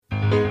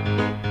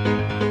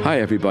Hi,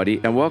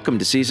 everybody, and welcome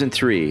to Season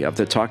 3 of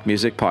the Talk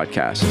Music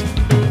Podcast.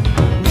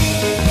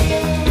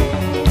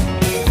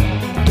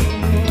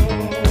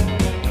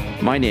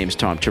 My name's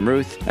Tom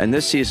Chimruth, and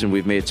this season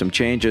we've made some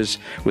changes,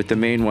 with the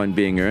main one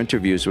being our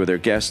interviews with our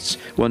guests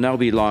will now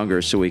be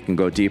longer so we can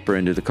go deeper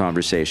into the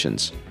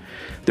conversations.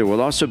 There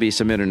will also be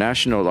some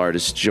international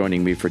artists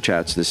joining me for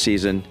chats this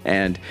season,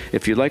 and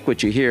if you like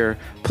what you hear,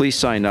 please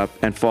sign up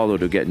and follow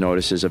to get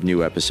notices of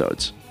new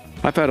episodes.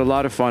 I've had a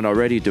lot of fun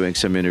already doing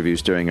some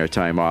interviews during our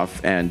time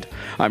off, and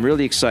I'm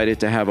really excited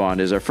to have on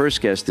as our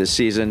first guest this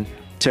season,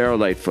 Terra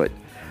Lightfoot,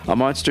 a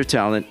monster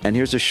talent, and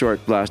here's a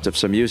short blast of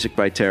some music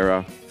by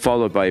Terra,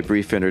 followed by a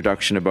brief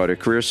introduction about her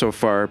career so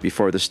far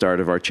before the start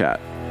of our chat.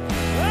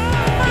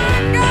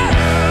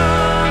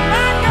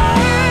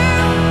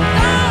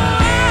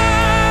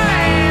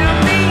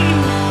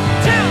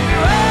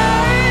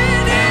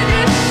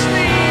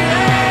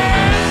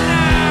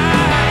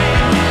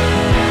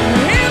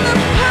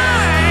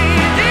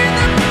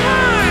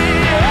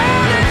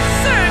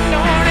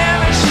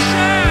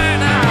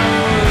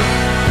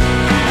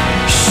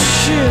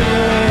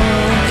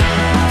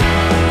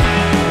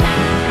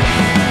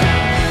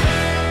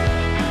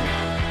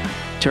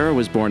 Terra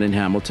was born in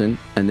Hamilton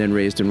and then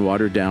raised in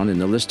Waterdown,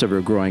 and the list of her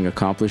growing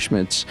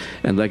accomplishments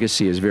and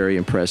legacy is very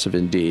impressive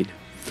indeed.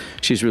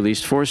 She's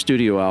released 4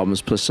 studio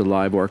albums plus a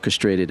live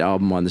orchestrated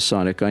album on the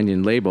Sonic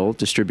Onion label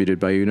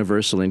distributed by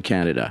Universal in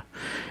Canada.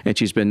 And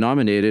she's been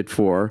nominated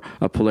for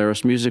a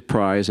Polaris Music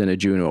Prize and a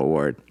Juno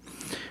Award.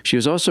 She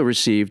has also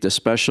received a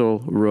special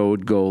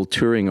Road Gold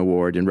Touring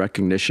Award in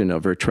recognition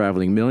of her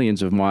traveling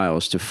millions of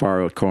miles to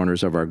far out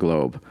corners of our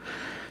globe.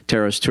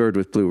 Terra's toured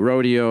with Blue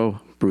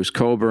Rodeo, Bruce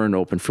Coburn,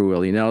 opened for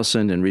Willie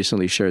Nelson, and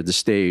recently shared the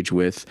stage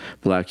with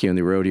Blackie and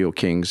the Rodeo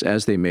Kings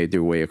as they made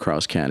their way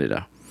across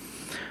Canada.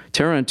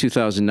 Terra in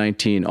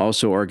 2019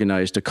 also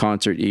organized a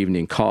concert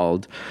evening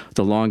called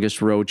The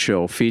Longest Road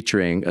Show,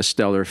 featuring a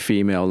stellar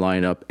female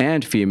lineup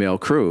and female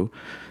crew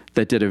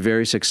that did a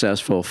very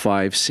successful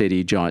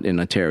 5-city jaunt in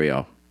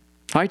Ontario.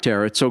 Hi,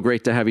 Terra. It's so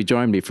great to have you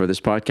join me for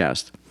this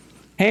podcast.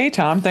 Hey,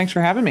 Tom. Thanks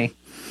for having me.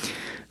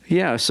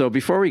 Yeah, so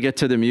before we get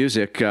to the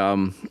music,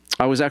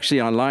 I was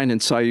actually online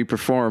and saw you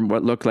perform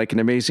what looked like an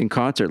amazing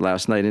concert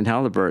last night in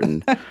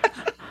Halliburton.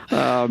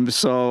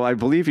 So I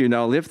believe you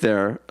now live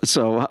there.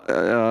 So,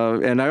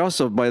 and I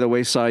also, by the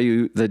way, saw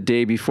you the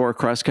day before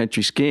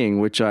cross-country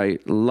skiing, which I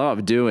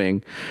love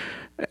doing.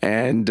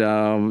 And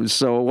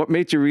so what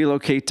made you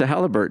relocate to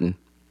Halliburton?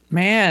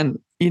 Man,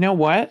 you know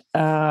what?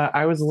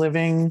 I was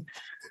living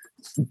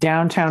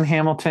downtown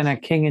Hamilton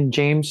at King and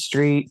James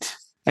Street,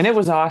 and it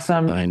was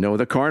awesome. I know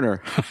the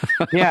corner.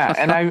 Yeah,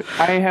 and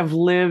I have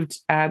lived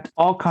at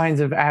all kinds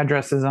of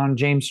addresses on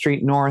James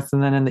Street North,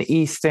 and then in the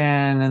East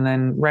End, and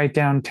then right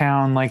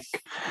downtown, like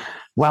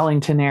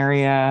Wellington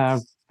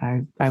area.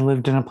 I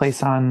lived in a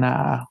place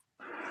on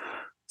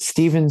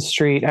Stevens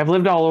Street. I've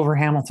lived all over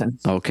Hamilton.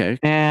 Okay.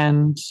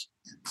 And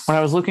when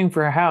I was looking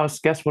for a house,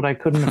 guess what I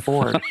couldn't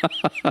afford?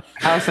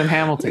 House in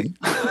Hamilton.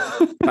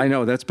 I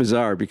know, that's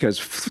bizarre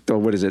because,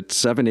 what is it,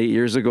 7-8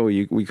 years ago,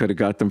 we could have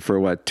got them for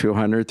what,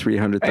 200,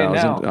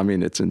 300,000? I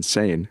mean, it's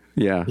insane.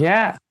 Yeah.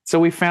 Yeah. So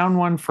we found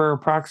one for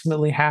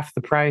approximately half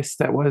the price.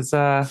 That was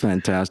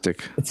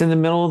fantastic. It's in the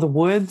middle of the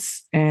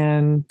woods,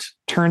 and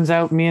turns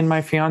out me and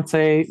my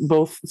fiance,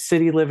 both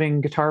city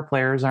living guitar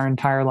players our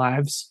entire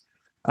lives.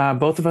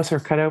 Both of us are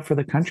cut out for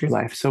the country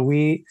life. So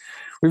we've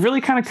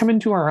really kind of come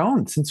into our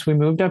own since we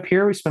moved up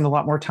here. We spend a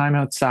lot more time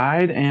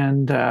outside,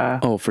 and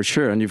oh, for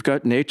sure. And you've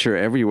got nature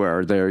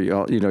everywhere there.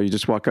 You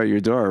just walk out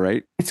your door,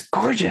 right? It's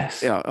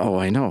gorgeous. Yeah. Oh,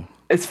 I know.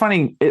 It's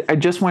funny. I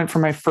just went for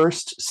my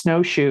first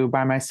snowshoe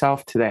by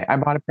myself today. I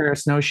bought a pair of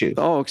snowshoes.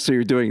 Oh, so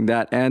you're doing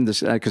that and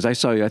this, because I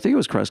saw you, I think it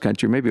was cross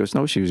country. Maybe it was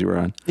snowshoes you were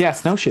on. Yeah,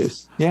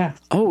 snowshoes. Yeah.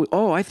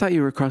 Oh, I thought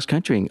you were cross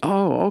countrying.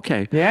 Oh,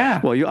 okay.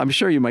 Yeah. Well, I'm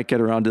sure you might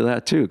get around to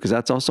that too, because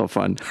that's also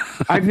fun.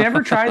 I've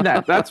never tried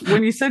that. That's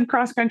when you said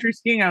cross country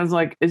skiing, I was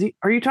like,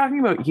 are you talking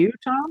about you,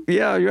 Tom?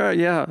 Yeah,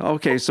 yeah.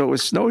 Okay, so it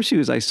was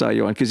snowshoes I saw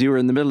you on because you were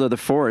in the middle of the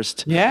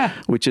forest. Yeah.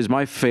 Which is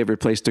my favorite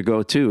place to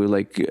go too.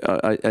 Like,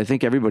 I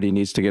think everybody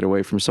needs to get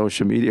away from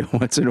social media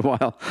once in a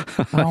while.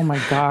 Oh my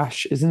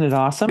gosh, isn't it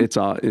awesome? It's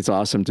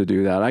awesome to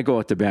do that. I go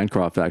out to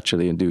Bancroft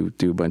actually and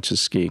do a bunch of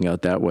skiing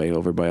out that way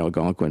over by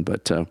Algonquin.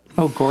 But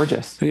oh,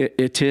 gorgeous!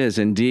 It is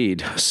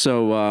indeed.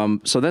 So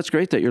that's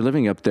great that you're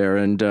living up there.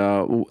 And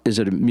is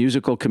it a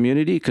musical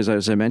community? Because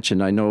as I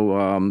mentioned, I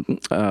know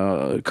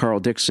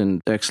Carl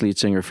Dixon, ex-lead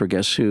singer for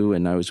Guess Who,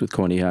 and I was with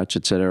Coney Hatch,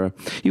 etc.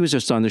 He was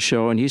just on the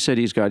show, and he said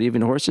he's got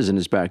even horses in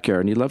his backyard,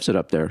 and he loves it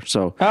up there.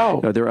 So,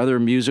 are there other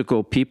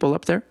musical people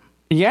up there?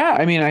 Yeah,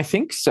 I mean, I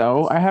think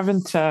so. I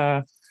haven't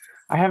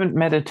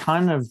met a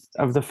ton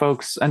of the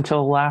folks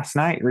until last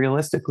night.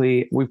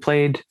 Realistically, we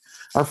played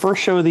our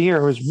first show of the year.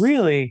 It was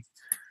really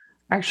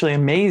actually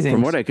amazing.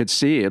 From what I could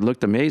see, it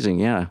looked amazing.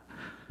 Yeah.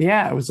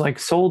 Yeah, it was like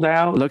sold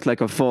out. Looked like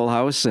a full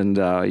house, and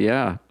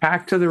yeah.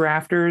 Packed to the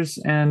rafters,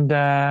 and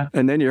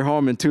then you're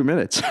home in 2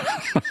 minutes.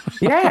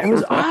 yeah, it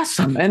was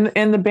awesome.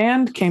 And the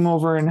band came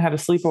over and had a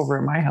sleepover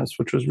at my house,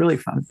 which was really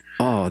fun.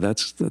 Oh,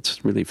 that's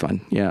really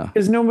fun. Yeah.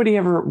 Because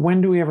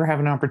when do we ever have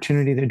an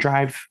opportunity to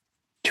drive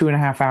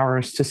 2.5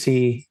 hours to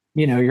see,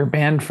 your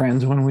band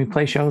friends when we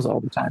play shows all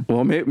the time?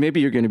 Well,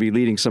 maybe you're going to be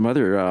leading some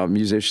other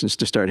musicians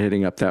to start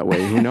heading up that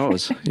way. Who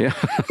knows? Yeah.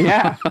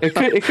 Yeah,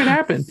 it could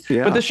happen.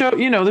 Yeah. But the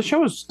show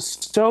was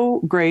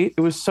so great.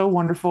 It was so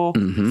wonderful.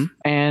 Mm-hmm.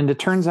 And it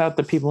turns out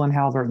that people in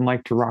Halliburton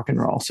like to rock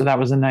and roll. So that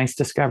was a nice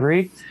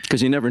discovery.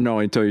 Because you never know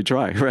until you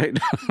try, right?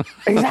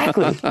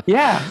 Exactly.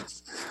 Yeah.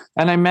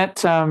 And I met,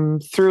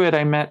 through it,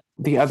 I met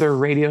the other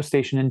radio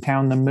station in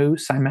town, the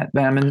Moose. I met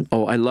them. And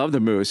oh, I love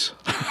the Moose.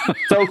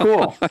 So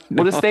cool.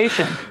 What a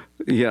station.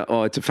 Yeah.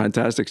 Oh, it's a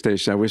fantastic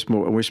station. I wish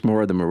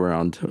more of them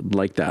around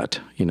like that.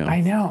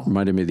 I know.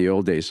 Reminded me of the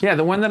old days. Yeah.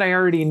 The one that I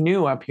already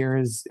knew up here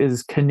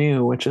is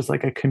Canoe, which is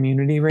like a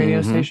community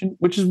radio station,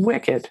 which is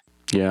wicked.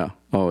 Yeah.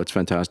 Oh, it's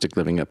fantastic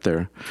living up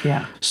there.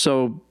 Yeah.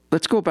 So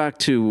let's go back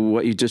to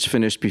what you just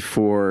finished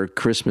before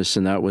Christmas,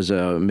 and that was an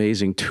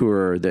amazing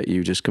tour that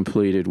you just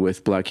completed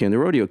with Blackie and the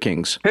Rodeo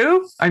Kings.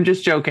 Who? I'm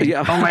just joking.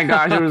 Yeah. Oh my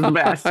gosh, it was the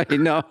best. I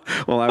know.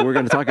 Well, we're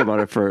going to talk about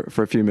it for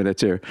a few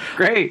minutes here.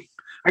 Great.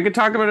 I could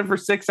talk about it for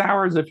 6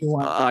 hours if you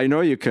want. I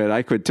know you could.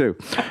 I could too.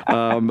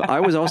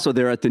 I was also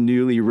there at the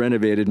newly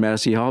renovated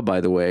Massey Hall,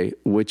 by the way,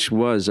 which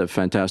was a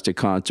fantastic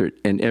concert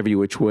in every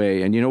which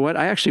way. And you know what?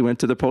 I actually went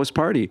to the post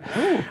party.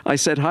 Oh. I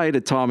said hi to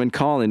Tom and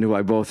Colin, who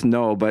I both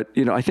know, but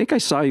I think I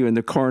saw you in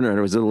the corner and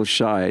I was a little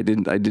shy. I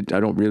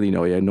don't really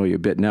know you. I know you a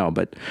bit now,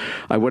 but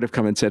I would have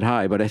come and said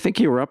hi. But I think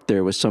you were up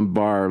there with some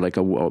bar like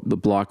the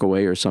block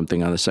away or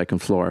something on the second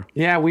floor.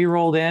 Yeah, we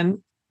rolled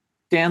in.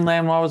 Dan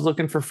Lanois was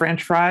looking for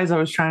French fries. I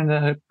was trying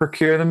to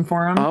procure them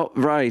for him. Oh,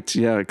 right.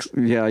 Yeah.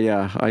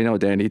 I know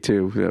Danny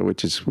too,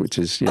 which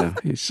is yeah,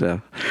 he's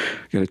going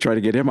to try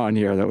to get him on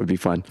here. That would be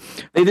fun.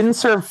 They didn't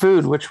serve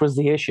food, which was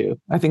the issue.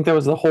 I think that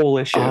was the whole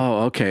issue.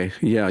 Oh, okay.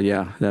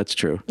 Yeah, that's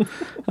true.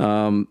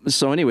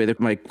 So anyway,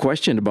 my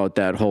question about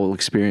that whole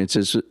experience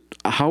is,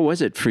 how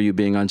was it for you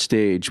being on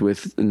stage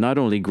with not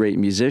only great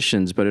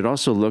musicians, but it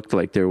also looked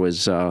like there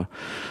was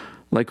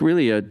like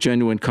really a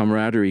genuine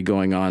camaraderie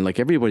going on. Like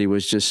everybody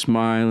was just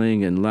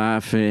smiling and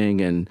laughing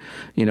and,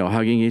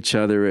 hugging each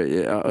other.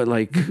 Yeah.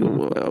 Like,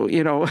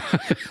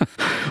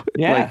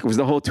 was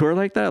the whole tour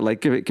like that?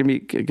 Like,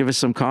 give us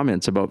some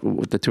comments about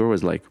what the tour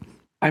was like.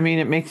 I mean,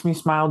 it makes me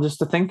smile just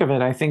to think of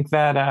it. I think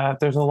that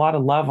there's a lot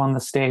of love on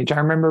the stage. I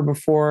remember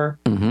before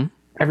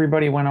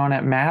everybody went on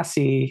at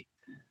Massey,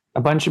 a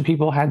bunch of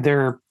people had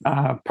their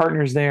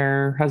partners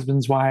there,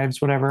 husbands,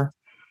 wives, whatever.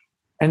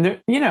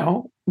 And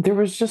there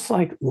was just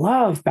like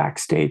love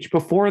backstage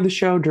before the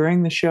show,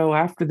 during the show,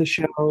 after the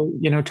show.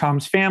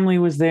 Tom's family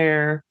was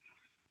there.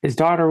 His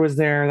daughter was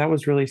there. That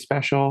was really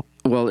special.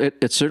 Well,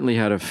 it certainly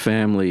had a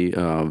family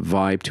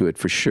vibe to it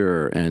for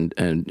sure. And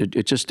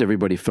it just,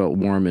 everybody felt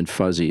warm and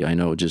fuzzy. I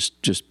know,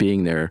 just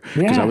being there.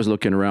 Because I was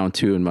looking around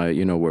too, and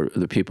where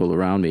the people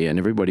around me, and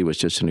everybody was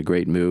just in a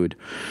great mood.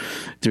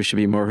 There should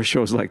be more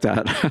shows like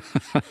that.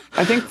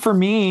 I think for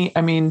me,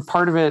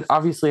 part of it,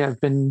 obviously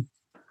I've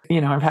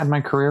had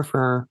my career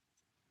for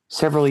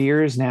several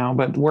years now,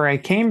 but where I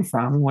came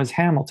from was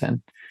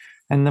Hamilton.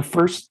 And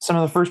some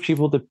of the first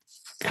people to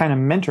kind of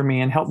mentor me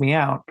and help me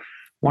out,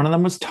 one of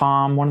them was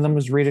Tom, one of them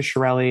was Rita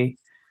Shirelli,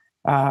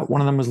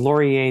 one of them was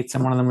Laurie Yates,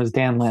 and one of them was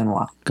Dan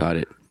Lanois. Got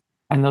it.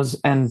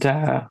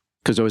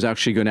 Because I was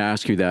actually going to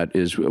ask you that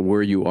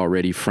were you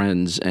already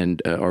friends,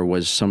 and or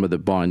was some of the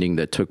bonding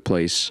that took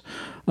place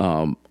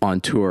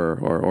on tour,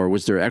 or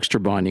was there extra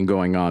bonding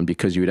going on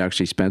because you had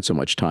actually spent so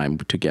much time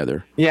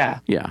together? Yeah.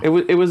 It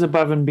was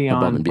above and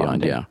beyond. Above and beyond,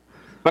 bonding. Yeah.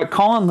 But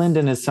Colin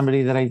Linden is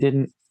somebody that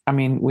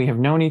we have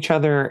known each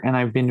other, and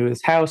I've been to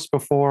his house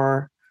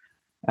before.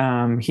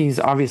 He's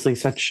obviously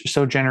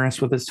so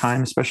generous with his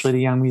time, especially to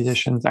young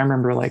musicians. I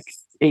remember like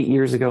 8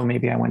 years ago,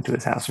 maybe I went to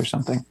his house or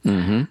something,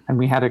 and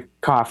we had a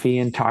coffee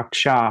and talked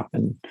shop.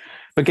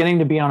 But getting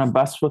to be on a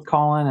bus with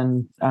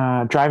Colin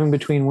and driving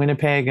between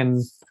Winnipeg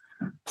and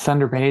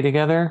Thunder Bay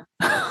together,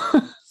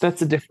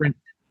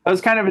 that was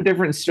kind of a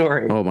different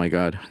story. Oh my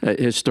God.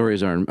 His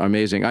stories are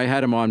amazing. I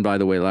had him on, by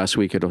the way, last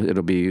week.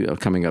 It'll be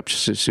coming up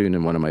soon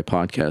in one of my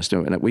podcasts.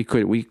 And we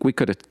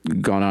could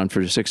have gone on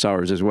for 6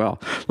 hours as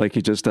well. Like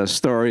he just does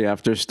story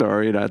after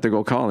story, and I have to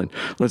go, Colin,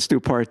 let's do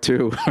part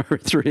 2 or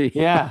 3.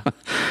 Yeah.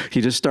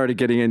 He just started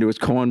getting into his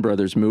Coen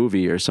Brothers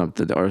movie or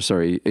something,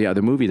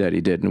 the movie that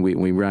he did. And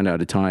we ran out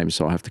of time,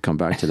 so I'll have to come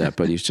back to that.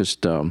 But he's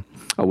just a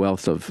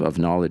wealth of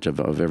knowledge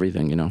of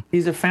everything,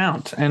 He's a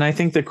fount. And I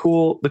think the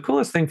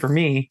coolest thing for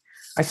me,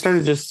 I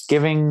started just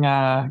giving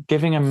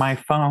him my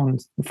phone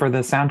for the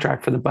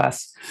soundtrack for the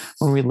bus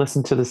when we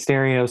listened to the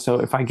stereo. So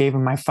if I gave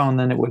him my phone,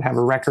 then it would have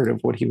a record of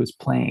what he was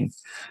playing,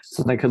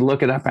 so they could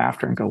look it up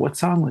after and go, "What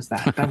song was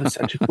that? That was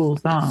such a cool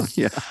song."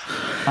 Yeah.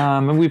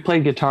 And we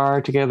played guitar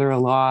together a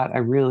lot. I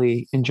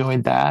really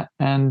enjoyed that.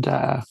 And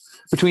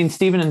between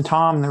Stephen and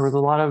Tom, there was a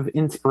lot of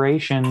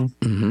inspiration.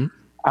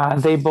 Mm-hmm.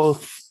 They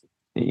both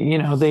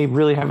they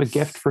really have a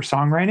gift for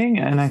songwriting,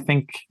 and I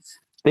think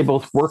they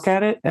both work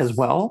at it as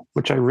well,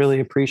 which I really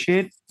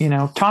appreciate.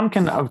 Tom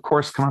can, of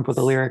course, come up with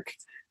a lyric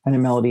and a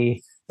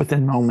melody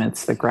within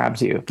moments that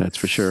grabs you. That's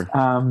for sure.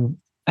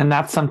 And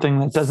that's something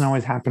that doesn't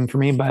always happen for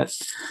me. But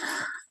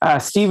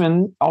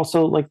Steven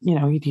also,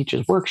 he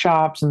teaches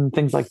workshops and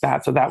things like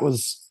that. So that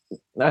was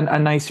a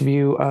nice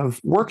view of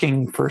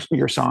working for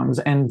your songs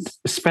and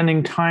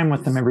spending time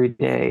with them every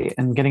day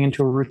and getting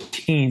into a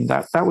routine.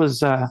 That was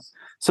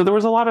so there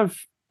was a lot of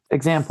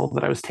example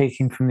that I was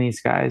taking from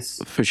these guys.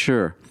 For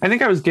sure. I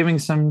think I was giving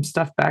some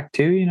stuff back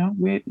too.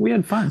 We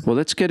had fun. Well,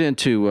 let's get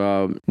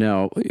into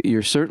now.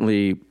 You're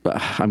certainly,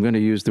 I'm going to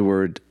use the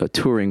word a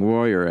touring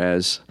warrior,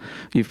 as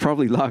you've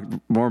probably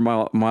logged more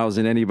miles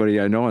than anybody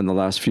I know in the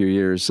last few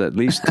years, at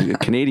least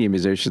Canadian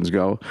musicians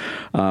go.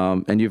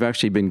 And you've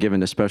actually been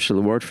given a special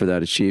award for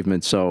that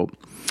achievement. So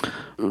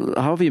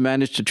how have you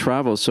managed to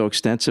travel so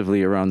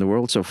extensively around the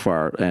world so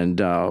far? And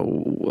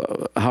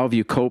how have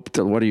you coped?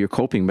 What are your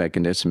coping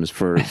mechanisms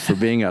for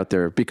being out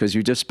there? Because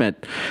you just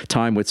spent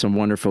time with some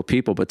wonderful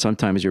people, but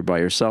sometimes you're by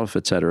yourself,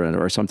 et cetera,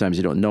 or sometimes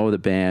you don't know the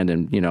band.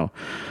 And,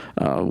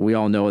 we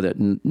all know that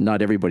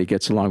not everybody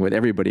gets along with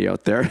everybody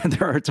out there.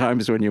 There are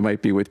times when you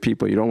might be with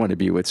people you don't want to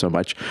be with so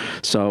much.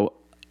 So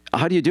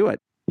how do you do it?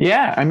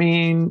 Yeah,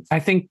 I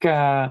think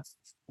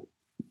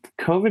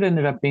COVID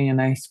ended up being a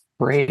nice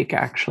break,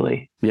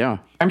 actually. Yeah.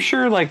 I'm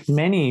sure, like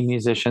many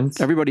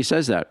musicians. Everybody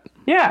says that.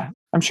 Yeah.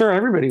 I'm sure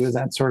everybody was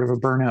at sort of a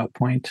burnout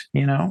point,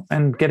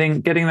 and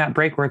getting that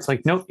break where it's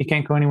like, nope, you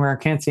can't go anywhere,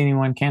 can't see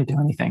anyone, can't do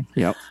anything.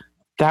 Yep.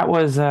 That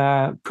was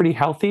pretty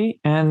healthy.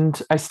 And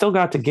I still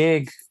got to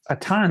gig a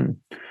ton,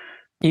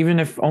 even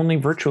if only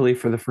virtually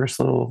for the first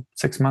little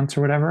 6 months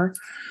or whatever.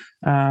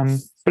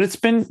 But it's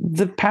been,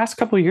 the past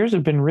couple of years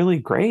have been really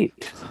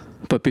great.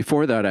 But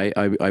before that,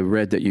 I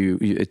read that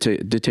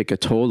it did take a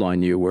toll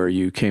on you, where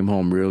you came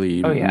home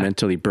really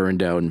mentally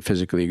burned out and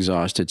physically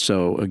exhausted.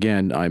 So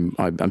again,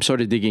 I'm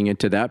sort of digging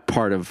into that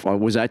part of,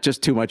 was that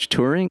just too much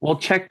touring? Well,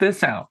 check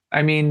this out.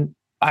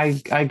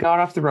 I got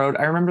off the road.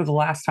 I remember the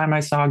last time I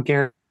saw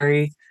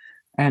Gary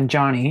and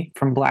Johnny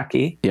from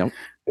Blackie. Yep.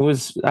 It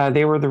was,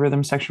 they were the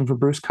rhythm section for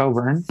Bruce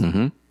Coburn.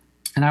 Mm-hmm.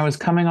 And I was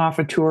coming off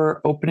a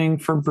tour opening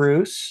for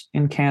Bruce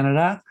in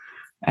Canada.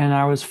 And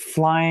I was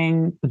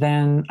flying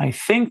then, I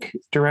think,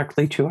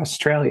 directly to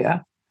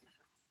Australia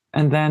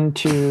and then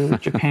to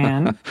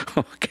Japan.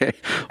 Okay.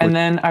 And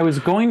then I was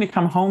going to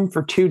come home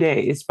for 2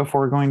 days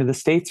before going to the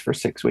States for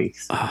 6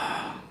 weeks.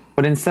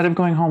 But instead of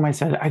going home, I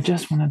said, I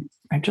just want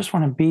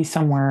to be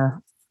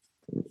somewhere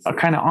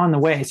kind of on the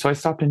way. So I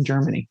stopped in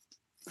Germany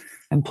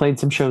and played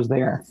some shows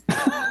there.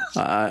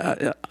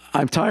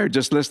 I'm tired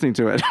just listening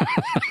to it.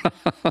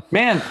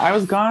 Man, I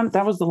was gone.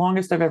 That was the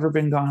longest I've ever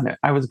been gone.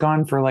 I was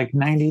gone for like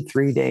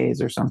 93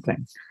 days or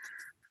something,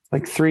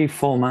 like 3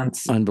 full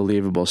months.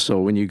 Unbelievable. So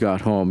when you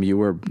got home, you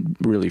were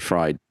really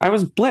fried. I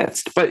was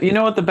blitzed. But you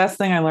know what? The best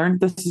thing I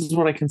learned, this is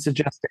what I can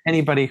suggest to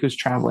anybody who's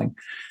traveling,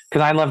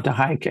 because I love to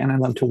hike and I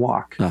love to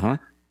walk. Uh-huh.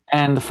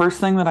 And the first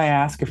thing that I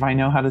ask, if I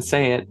know how to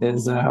say it,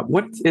 is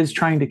what is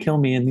trying to kill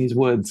me in these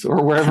woods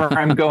or wherever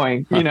I'm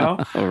going, Oh,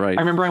 right.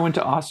 I remember I went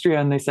to Austria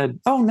and they said,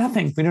 oh,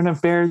 nothing. We don't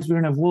have bears. We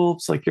don't have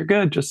wolves. Like, you're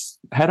good. Just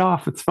head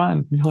off. It's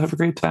fun. You'll have a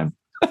great time.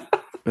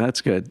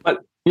 That's good.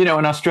 But, in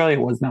Australia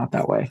it was not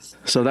that way.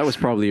 So that was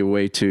probably a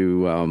way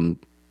to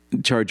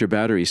charge your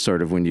batteries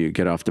sort of when you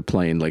get off the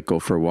plane, like go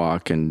for a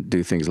walk and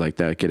do things like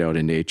that, get out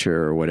in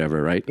nature or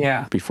whatever, right?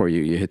 Yeah. Before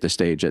you hit the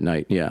stage at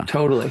night. Yeah.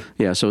 Totally.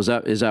 Yeah. So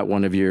is that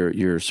one of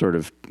your sort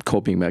of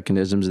coping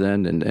mechanisms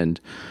then? And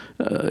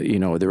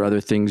are there other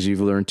things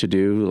you've learned to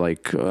do,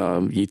 like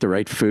eat the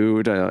right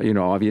food,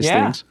 obvious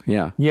things?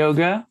 Yeah.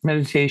 Yoga,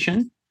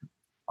 meditation,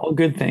 all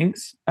good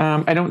things.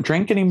 I don't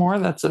drink anymore.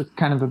 That's a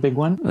kind of a big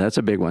one. That's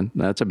a big one.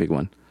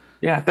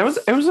 Yeah.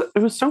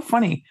 It was so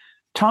funny.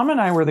 Tom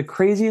and I were the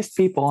craziest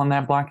people on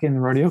that Blackie and the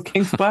Rodeo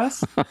Kings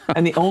bus,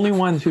 and the only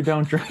ones who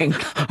don't drink.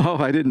 Oh,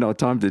 I didn't know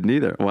Tom didn't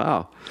either.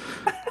 Wow,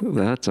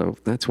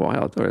 that's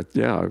wild.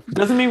 Yeah,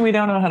 doesn't mean we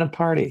don't know how to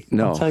party.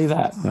 No, I'll tell you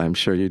that. I'm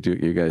sure you do.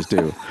 You guys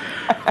do.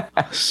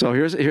 So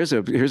here's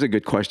a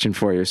good question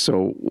for you.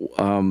 So,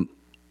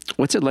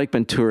 what's it like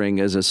been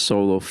touring as a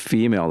solo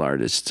female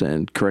artist?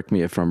 And correct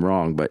me if I'm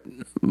wrong, but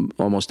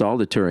almost all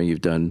the touring you've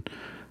done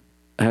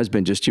has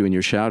been just you and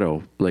your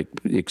shadow, like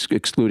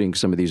excluding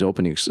some of these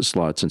opening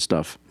slots and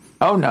stuff.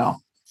 Oh, no.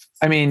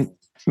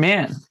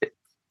 Man,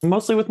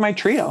 mostly with my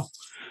trio.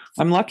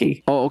 I'm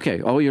lucky. Oh,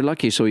 okay. Oh, you're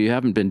lucky. So you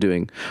haven't been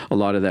doing a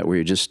lot of that where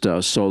you're just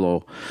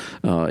solo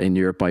in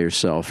Europe by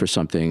yourself or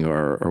something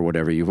or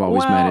whatever. You've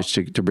always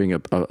managed to bring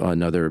up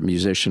another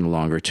musician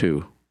along or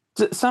two.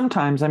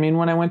 Sometimes.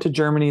 When I went to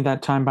Germany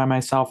that time by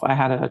myself, I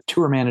had a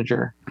tour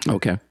manager.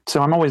 Okay.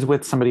 So I'm always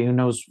with somebody who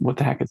knows what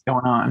the heck is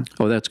going on.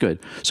 Oh, that's good.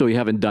 So you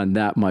haven't done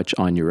that much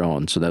on your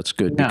own. So that's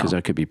good because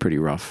that could be pretty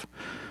rough.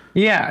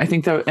 Yeah, I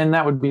think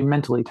that would be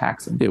mentally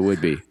taxing. It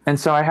would be. And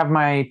so I have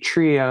my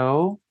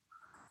trio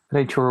that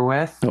I tour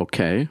with.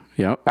 Okay.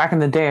 Yeah. Back in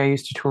the day, I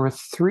used to tour with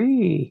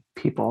 3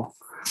 people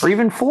or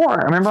even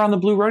 4. I remember on the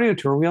Blue Rodeo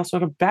tour, we also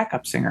had a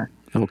backup singer.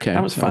 Okay.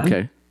 That was fun.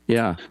 Okay.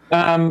 Yeah.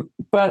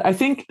 But I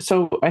think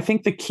so. I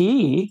think the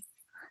key,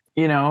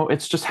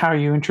 it's just how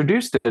you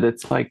introduced it.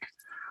 It's like,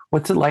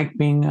 what's it like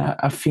being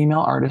a female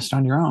artist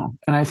on your own?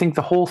 And I think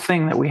the whole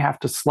thing that we have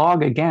to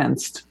slog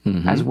against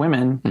as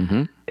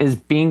women is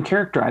being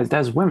characterized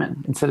as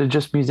women instead of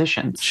just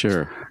musicians.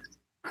 Sure.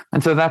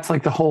 And so that's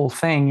like the whole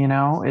thing,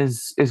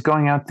 is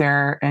going out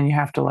there and you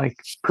have to like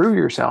prove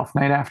yourself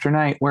night after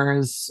night.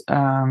 Whereas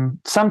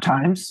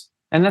sometimes,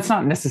 and that's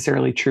not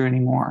necessarily true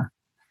anymore.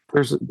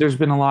 There's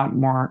been a lot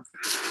more,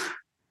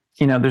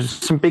 there's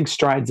some big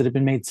strides that have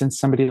been made since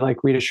somebody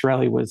like Rita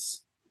Shirelli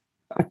was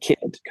a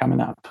kid coming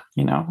up.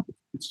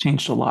 It's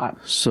changed a lot.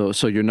 So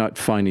you're not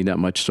finding that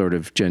much sort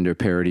of gender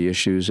parity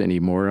issues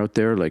anymore out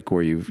there, like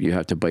where you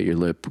have to bite your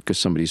lip because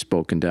somebody's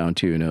spoken down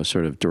to you in a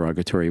sort of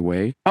derogatory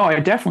way? Oh,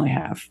 I definitely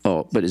have.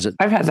 Oh, but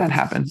I've had that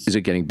happen. Is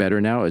it getting better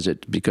now? Is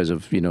it because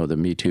of, the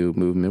Me Too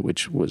movement,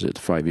 which was it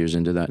 5 years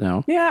into that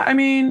now? Yeah. I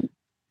mean,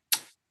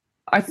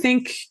 I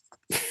think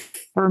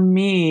for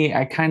me,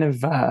 I kind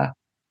of,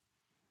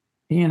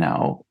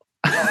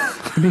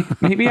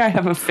 maybe I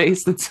have a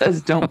face that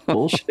says "Don't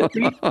bullshit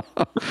me."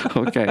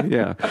 Okay,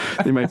 yeah,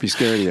 they might be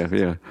scared of you.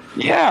 Yeah,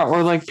 yeah,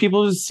 or like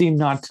people just seem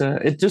not to.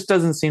 It just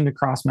doesn't seem to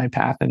cross my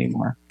path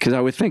anymore. Because I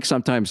would think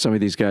sometimes some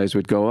of these guys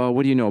would go, "Oh,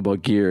 what do you know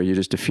about gear? You're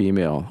just a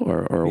female,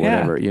 or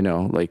whatever."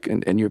 Like,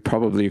 and you're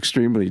probably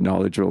extremely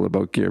knowledgeable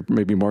about gear,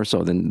 maybe more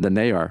so than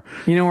they are.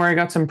 You know where I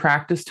got some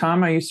practice,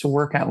 Tom? I used to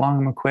work at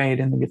Long and McQuaid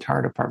in the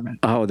guitar department.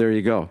 Oh, there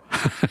you go.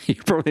 You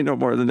probably know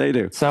more than they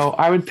do. So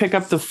I would pick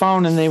up the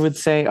phone and they would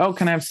say, "Oh,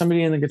 can I have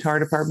somebody in the guitar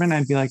department?"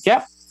 I'd be like,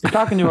 "Yep." You're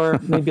talking to her.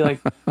 And they'd be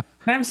like, "Can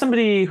I have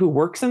somebody who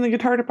works in the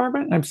guitar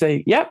department?" And I'd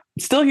say, "Yep,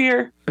 still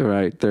here."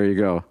 Right, there you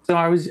go. So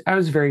I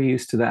was very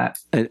used to that.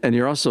 And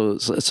you're also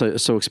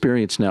so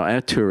experienced now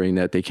at touring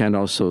that they can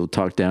also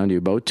talk down to you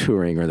about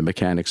touring or the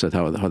mechanics of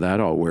how that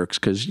all works,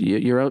 because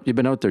you've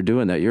been out there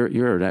doing that. You're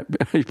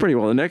pretty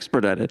well an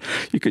expert at it.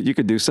 You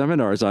could do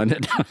seminars on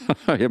it.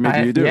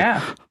 Maybe you do.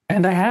 Yeah,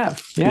 and I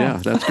have. Yeah,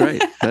 that's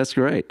great. That's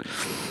great.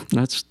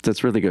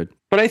 That's really good.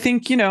 But I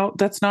think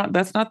that's not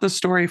the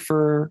story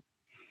for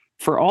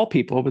all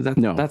people, but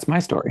that's my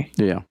story.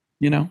 Yeah.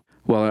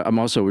 Well, I'm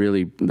also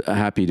really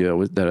happy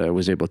that I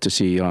was able to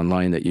see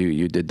online that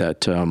you did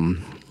that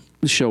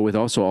show with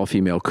also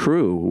all-female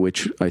crew,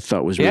 which I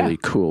thought was really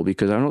cool,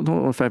 because I don't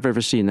know if I've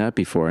ever seen that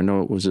before. I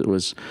know it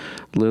was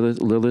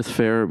Lilith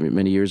Fair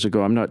many years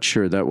ago. I'm not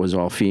sure that was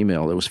all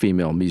female. It was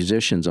female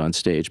musicians on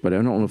stage, but I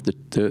don't know if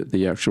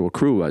the actual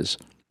crew was.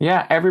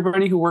 Yeah,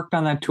 everybody who worked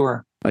on that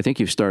tour. I think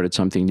you've started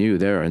something new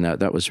there, and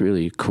that was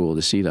really cool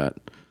to see that.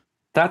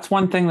 That's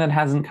one thing that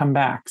hasn't come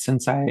back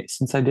since I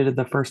did it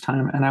the first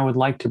time, and I would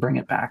like to bring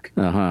it back.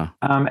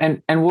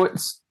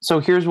 So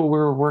here's what we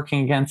were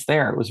working against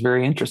there. It was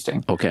very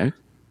interesting. Okay.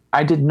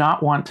 I did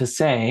not want to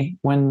say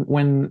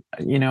when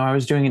I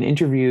was doing an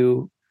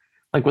interview,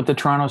 like with the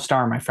Toronto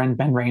Star, my friend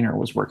Ben Rayner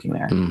was working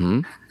there.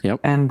 Mm-hmm. Yep.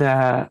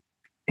 And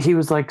he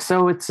was like,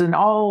 "So it's an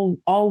all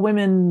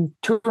women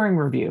touring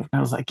review." And I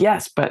was like,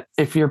 "Yes, but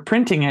if you're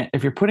putting it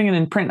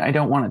in print, I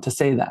don't want it to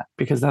say that,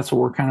 because that's what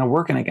we're kind of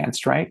working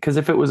against, right? Because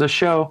if it was a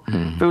show,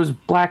 if it was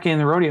Blackie and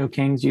the Rodeo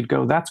Kings, you'd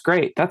go, that's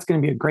great. That's going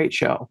to be a great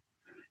show.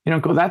 You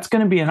don't go, that's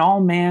going to be an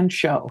all-man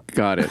show."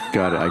 Got it.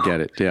 I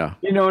get it. Yeah.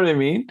 You know what I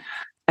mean?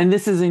 And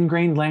this is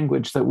ingrained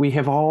language that we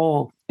have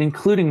all,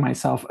 including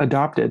myself,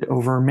 adopted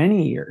over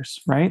many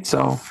years, right?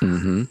 So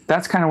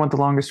that's kind of what the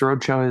Longest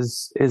Road Show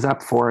is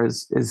up for,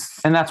 is,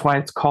 and that's why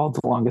it's called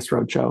the Longest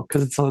Road Show,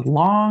 because it's a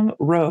long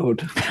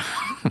road.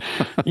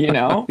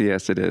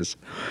 Yes, it is.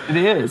 It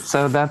is.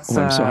 So that's.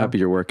 Well, I'm so happy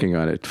you're working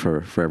on it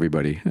for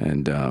everybody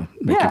and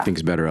making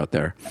things better out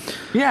there.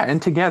 Yeah, and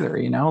together,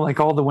 like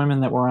all the women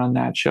that were on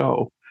that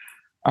show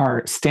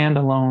are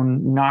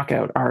standalone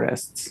knockout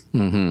artists.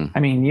 Mm-hmm. I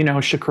mean,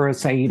 Shakura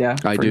Saida,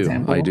 for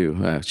example. I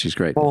do. She's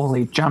great.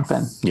 Holy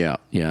jumping. Yeah.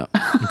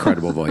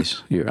 Incredible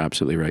voice. You're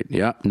absolutely right.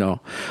 Yeah,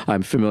 no,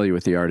 I'm familiar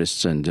with the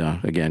artists, and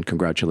again,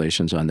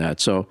 congratulations on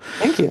that. So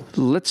thank you.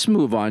 Let's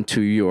move on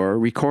to your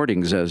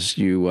recordings, as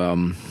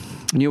you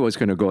knew I was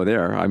going to go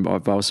there.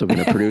 I've also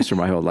been a producer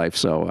my whole life,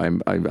 so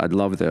I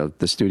love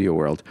the studio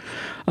world.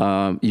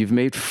 You've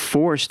made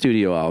 4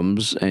 studio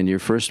albums, and your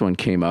first one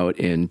came out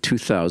in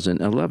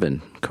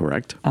 2011,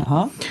 correct?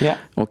 Yeah.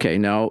 Okay,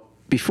 now,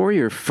 before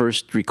your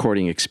first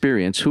recording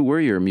experience, who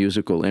were your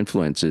musical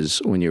influences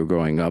when you were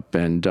growing up?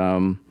 And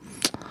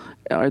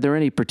are there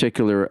any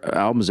particular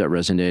albums that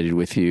resonated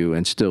with you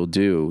and still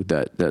do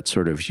that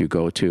sort of you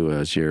go to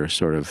as your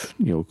sort of,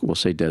 we'll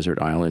say desert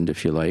island,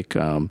 if you like,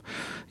 or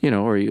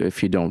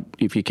if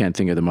you can't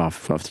think of them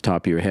off the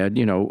top of your head,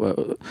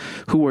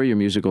 who were your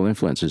musical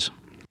influences?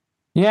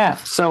 Yeah.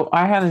 So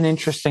I had an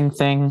interesting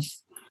thing.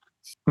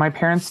 My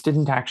parents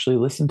didn't actually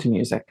listen to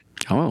music.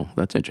 Oh,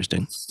 that's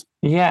interesting.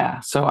 Yeah.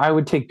 So I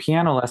would take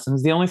piano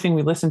lessons. The only thing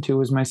we listened to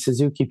was my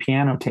Suzuki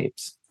piano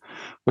tapes,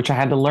 which I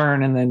had to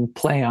learn and then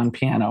play on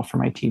piano for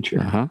my teacher.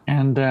 Uh-huh.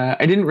 And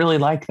I didn't really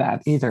like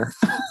that either.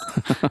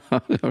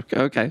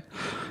 Okay.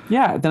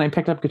 Yeah. Then I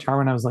picked up guitar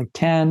when I was like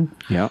 10.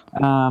 Yeah.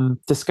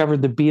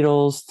 Discovered the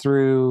Beatles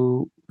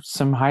through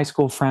some high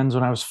school friends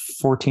when I was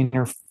 14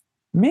 or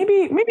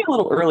maybe a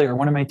little earlier.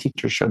 One of my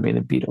teachers showed me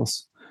the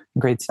Beatles in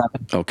grade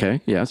 7.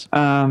 Okay, yes.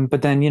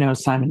 But then,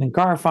 Simon and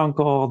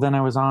Garfunkel. Then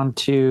I was on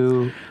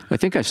to. I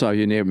think I saw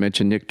you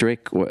mention Nick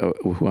Drake,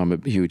 who I'm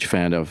a huge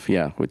fan of.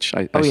 Yeah, which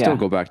I Oh, still yeah.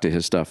 go back to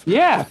his stuff.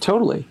 Yeah,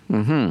 totally.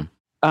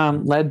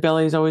 Mm-hmm. Lead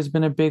Belly's always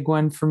been a big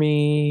one for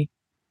me.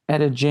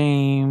 Etta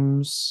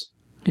James.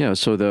 Yeah,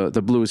 so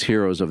the blues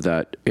heroes of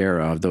that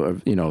era, of the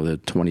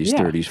 20s, Yeah.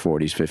 30s,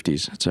 40s,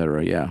 50s,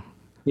 etc. Yeah.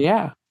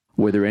 Yeah.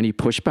 Were there any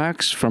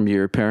pushbacks from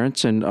your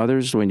parents and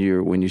others when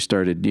you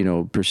started,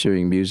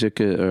 pursuing music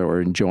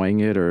or enjoying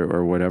it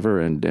or whatever?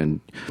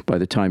 And by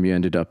the time you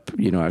ended up,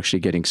 actually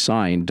getting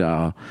signed,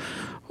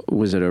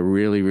 was it a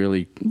really,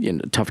 really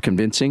tough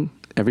convincing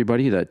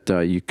everybody that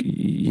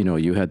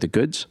you had the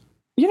goods?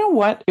 You know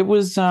what? It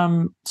was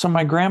so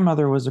my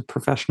grandmother was a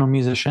professional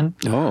musician.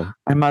 Oh,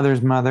 My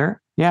mother's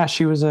mother. Yeah,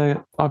 she was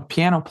a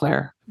piano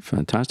player.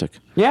 fantastic.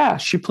 Yeah,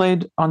 she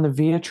played on the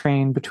Via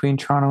train between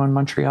Toronto and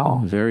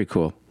Montreal. Oh, very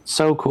cool.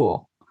 So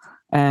cool.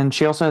 And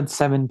she also had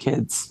 7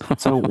 kids.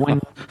 So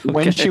when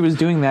she was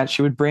doing that,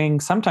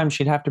 sometimes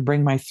she'd have to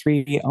bring my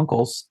 3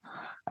 uncles,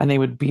 and they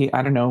would be,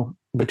 I don't know,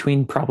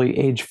 between probably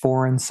age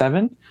 4 and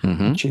 7.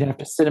 Mm-hmm. And she'd have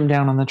to sit them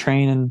down on the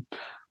train and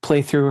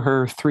play through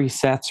her 3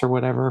 sets or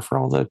whatever for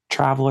all the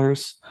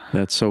travelers.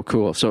 That's so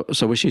cool. So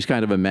was she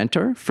kind of a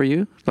mentor for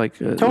you? Like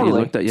Totally.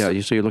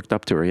 You looked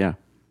up to her, yeah.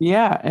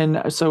 Yeah,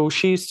 and so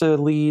she used to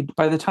lead.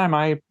 By the time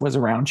I was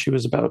around, she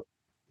was about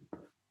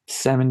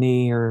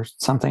 70 or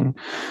something.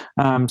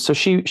 So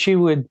she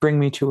would bring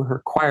me to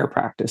her choir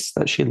practice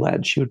that she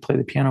led. She would play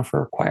the piano for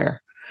her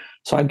choir.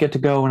 So I'd get to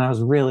go when I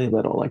was really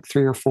little, like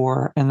 3 or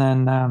 4. And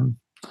then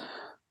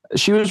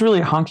she was really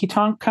a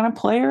honky-tonk kind of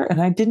player,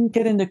 and I didn't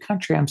get into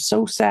country. I'm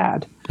so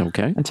sad.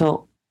 Okay.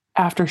 Until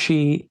after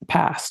she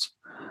passed.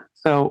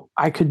 So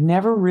I could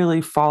never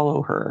really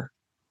follow her.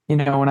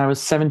 When I was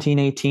 17,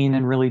 18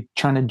 and really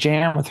trying to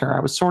jam with her,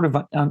 I was sort of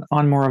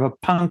on more of a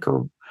punk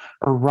or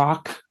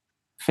rock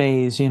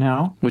phase,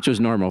 Which was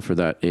normal for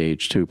that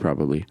age too,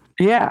 probably.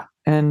 Yeah.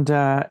 And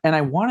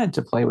I wanted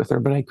to play with her,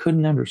 but I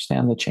couldn't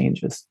understand the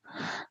changes.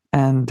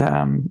 And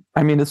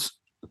it's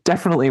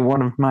definitely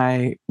one of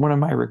my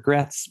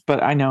regrets,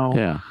 but I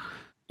know,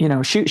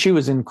 yeah. She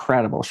was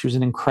incredible. She was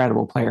an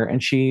incredible player,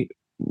 and she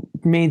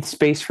made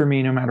space for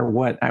me no matter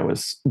what I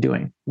was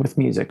doing with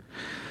music.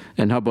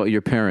 And how about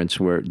your parents?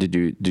 Did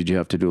you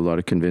have to do a lot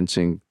of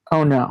convincing?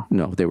 Oh, no.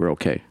 No, they were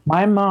okay.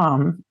 My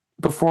mom,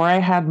 before I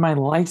had my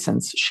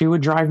license, she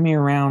would drive me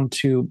around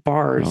to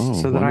bars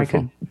so that I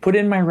could put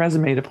in my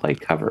resume to play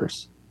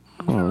covers.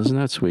 Oh, isn't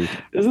that sweet?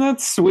 Isn't that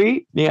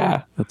sweet?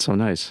 Yeah. That's so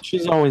nice.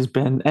 She's always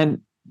been.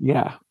 And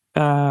yeah.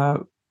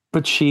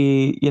 But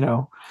she,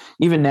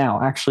 even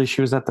now, actually, she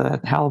was at the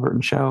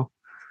Halliburton show.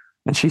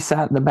 And she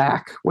sat in the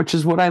back, which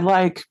is what I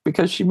like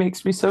because she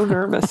makes me so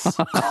nervous.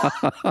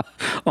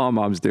 All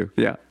moms do.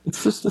 Yeah.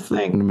 It's just a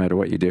thing. No matter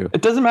what you do.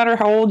 It doesn't matter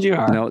how old you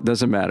are. No, it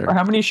doesn't matter. Or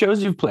how many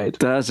shows you've played.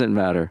 Doesn't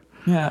matter.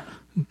 Yeah.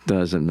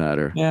 Doesn't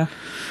matter. Yeah.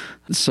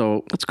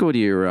 So let's go to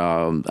your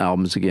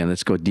albums again.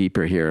 Let's go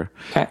deeper here.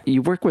 Okay.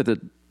 You work with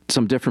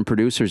some different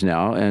producers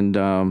now, and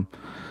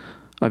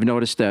I've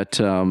noticed that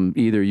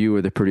either you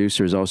or the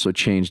producers also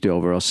changed the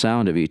overall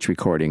sound of each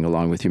recording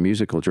along with your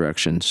musical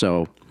direction.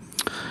 So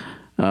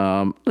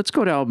let's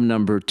go to album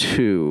number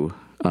 2.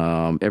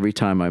 Every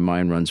Time My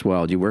Mind Runs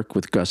Wild. You work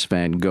with Gus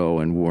Van Gogh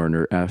and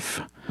Warner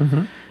F.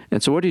 Mm-hmm.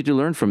 And so what did you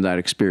learn from that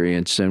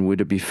experience? And would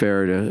it be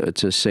fair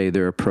to say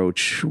their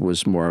approach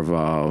was more of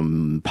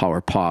power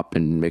pop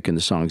and making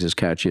the songs as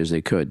catchy as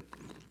they could?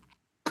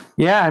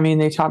 Yeah,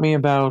 they taught me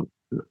about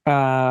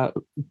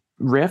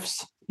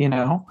riffs,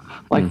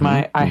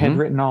 I had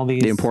written all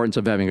these. The importance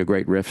of having a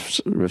great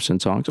riffs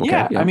and songs. Okay,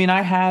 yeah.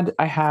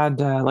 I had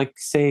like,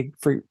 say,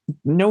 for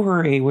No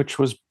Hurry, which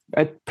was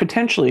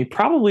potentially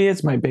probably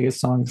is my biggest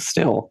song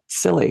still,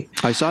 Silly.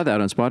 I saw that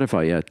on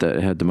Spotify. Yeah,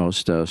 that had the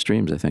most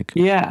streams, I think.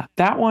 Yeah,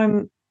 that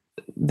one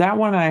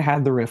I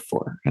had the riff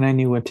for, and I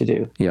knew what to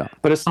do. Yeah.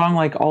 But a song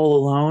like All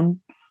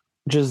Alone,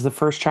 which is the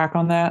first track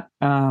on that,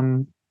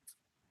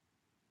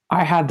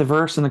 I had the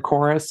verse and the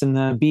chorus and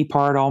the B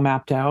part all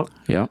mapped out.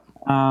 Yeah.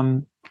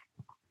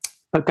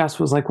 But Gus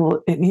was like,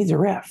 well, it needs a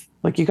riff.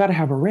 Like, you got to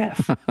have a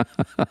riff.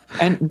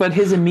 But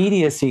his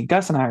immediacy,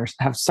 Gus and I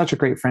have such a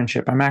great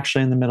friendship. I'm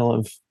actually in the middle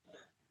of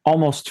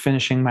almost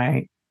finishing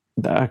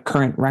the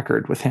current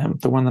record with him,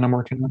 the one that I'm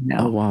working on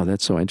now. Oh, wow.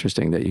 That's so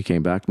interesting that you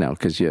came back now,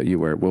 because you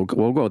were, we'll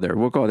go there.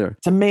 We'll go there.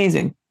 It's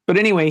amazing. But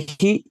anyway,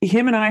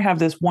 him and I have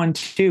this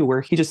 1-2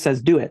 where he just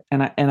says, do it.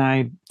 And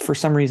I for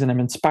some reason, I'm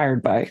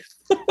inspired by.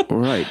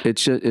 Right.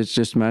 It's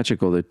just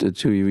magical that the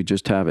two of you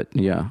just have it.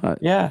 Yeah.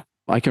 Yeah.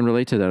 I can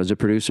relate to that as a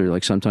producer.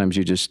 Like, sometimes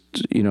you just,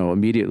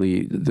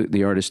 immediately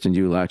the artist and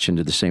you latch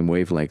into the same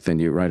wavelength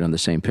and you're right on the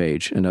same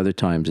page. And other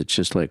times it's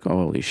just like,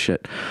 holy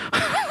shit,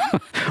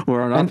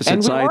 we're on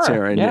opposite sides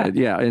here. And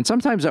yeah. And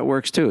sometimes that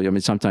works too.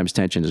 Sometimes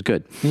tension is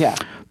good. Yeah.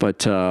 But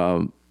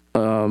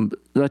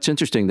that's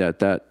interesting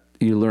that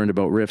you learned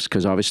about riffs,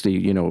 because obviously,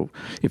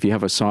 if you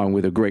have a song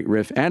with a great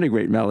riff and a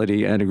great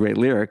melody and a great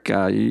lyric,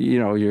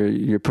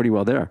 you're pretty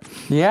well there.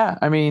 Yeah.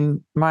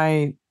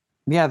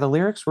 the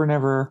lyrics were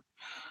never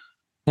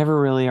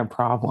really a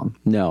problem.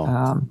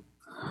 No.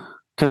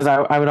 Because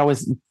I would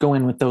always go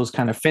in with those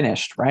kind of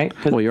finished, right?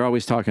 Well, you're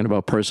always talking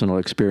about personal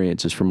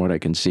experiences from what I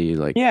can see.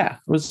 Like, yeah,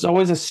 it was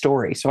always a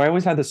story. So I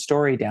always had the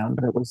story down,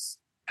 but it was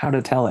how to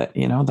tell it.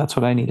 That's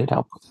what I needed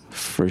help with.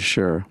 For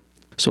sure.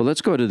 So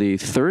let's go to the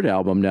third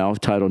album now,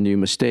 titled New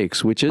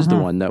Mistakes, which is the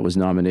one that was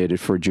nominated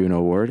for Juno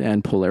Award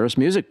and Polaris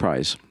Music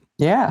Prize.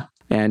 Yeah.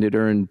 And it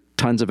earned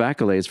tons of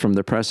accolades from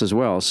the press as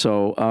well.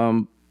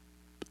 So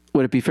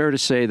would it be fair to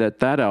say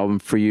that album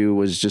for you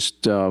was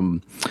just,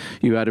 you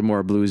added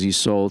more bluesy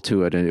soul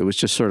to it, and it was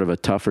just sort of a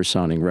tougher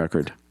sounding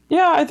record?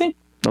 Yeah, I think.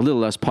 A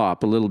little less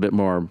pop, a little bit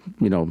more,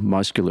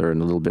 muscular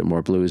and a little bit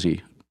more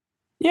bluesy.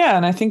 Yeah,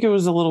 and I think it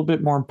was a little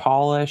bit more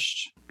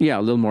polished. Yeah,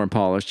 a little more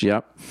polished,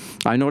 yep.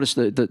 I noticed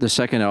the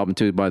second album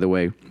too, by the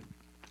way.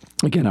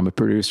 Again, I'm a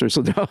producer,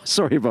 so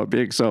sorry about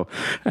being so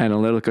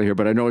analytical here,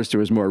 but I noticed there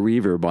was more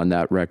reverb on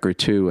that record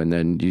too, and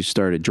then you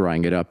started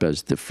drawing it up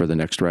for the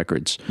next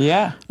records.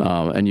 Yeah.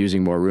 And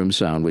using more room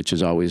sound, which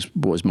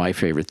was my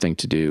favorite thing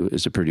to do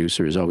as a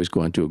producer, is always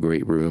go into a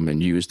great room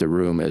and use the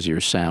room as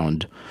your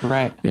sound.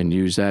 Right. And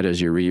use that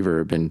as your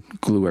reverb and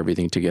glue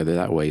everything together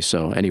that way.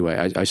 So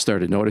anyway, I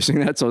started noticing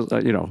that, so,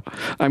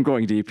 I'm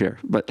going deep here,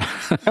 but.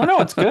 Oh, no,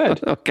 it's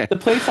good. Okay. The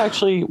place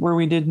actually where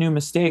we did New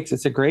Mistakes,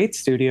 it's a great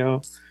studio.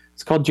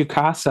 It's called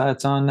Jukasa.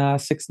 It's on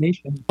Six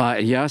Nations.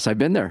 Yes, I've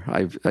been there.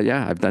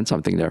 I've done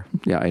something there.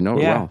 Yeah, I know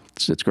it well.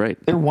 It's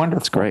great. They're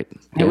wonderful. It's great.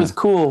 It was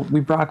cool. We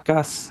brought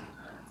Gus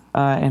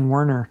and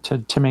Werner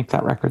to make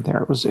that record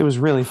there. It was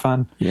really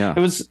fun. Yeah.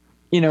 It was,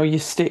 you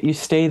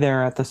stay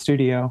there at the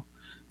studio.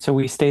 So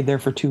we stayed there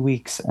for 2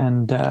 weeks,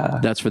 and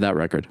that's for that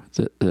record.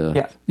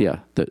 The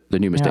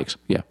New Mistakes.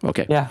 Yeah.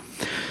 Okay. Yeah.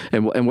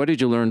 And what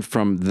did you learn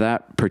from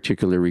that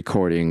particular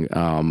recording?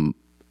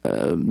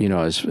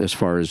 As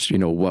far as,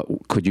 what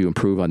could you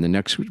improve on the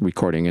next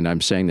recording? And I'm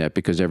saying that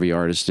because every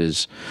artist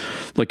is,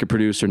 like a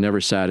producer,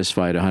 never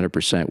satisfied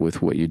 100%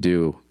 with what you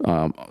do,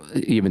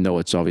 even though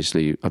it's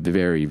obviously a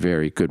very,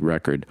 very good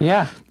record.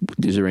 Yeah.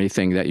 Is there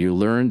anything that you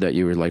learned that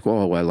you were like,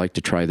 oh, I'd like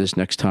to try this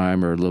next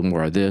time, or a little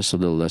more of this, a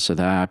little less of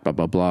that, blah,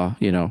 blah, blah,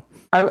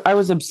 I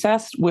was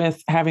obsessed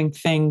with having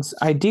things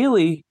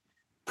ideally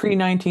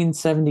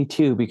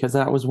pre-1972, because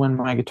that was when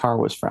my guitar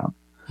was from.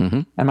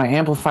 Mm-hmm. And my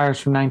amplifier's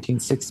from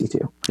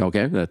 1962.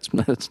 Okay,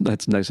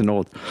 that's nice and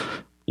old.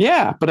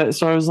 Yeah, but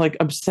so I was like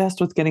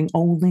obsessed with getting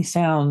only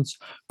sounds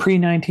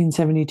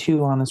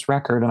pre-1972 on this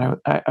record, and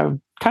I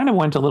kind of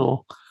went a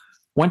little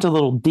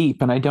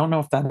deep, and I don't know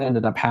if that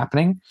ended up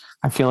happening.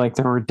 I feel like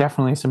there were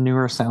definitely some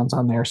newer sounds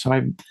on there, so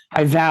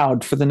I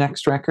vowed for the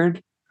next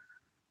record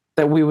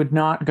that we would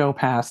not go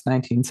past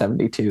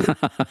 1972.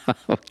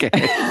 Okay.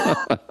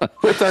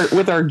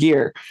 with our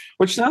gear,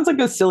 which sounds like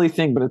a silly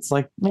thing, but it's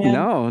like,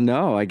 man.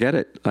 No, I get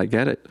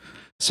it.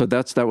 So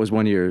that was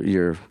one of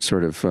your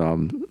sort of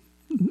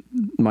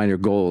minor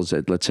goals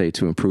that, let's say,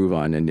 to improve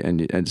on,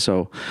 and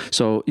so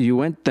you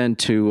went then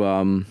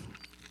to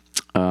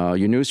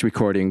your newest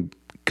recording,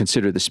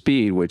 Consider the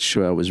Speed, which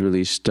was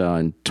released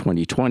in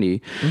 2020.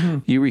 Mm-hmm.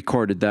 You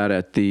recorded that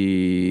at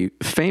the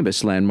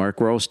famous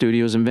landmark Royal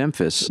Studios in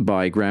Memphis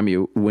by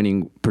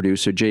Grammy-winning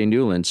producer Jay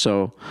Newland.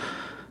 So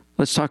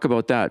let's talk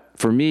about that.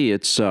 For me,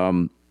 it's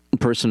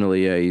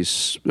personally a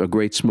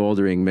great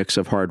smoldering mix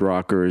of hard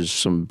rockers,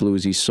 some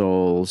bluesy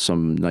soul,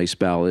 some nice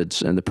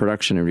ballads, and the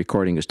production and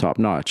recording is top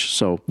notch.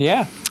 So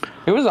yeah,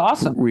 it was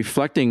awesome.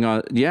 Reflecting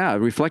on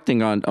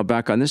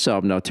back on this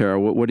album now, Terra,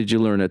 what did you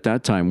learn at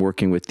that time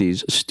working with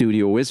these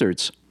studio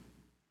wizards?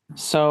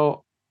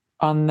 So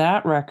on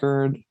that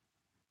record,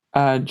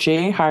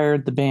 Jay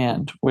hired the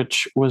band,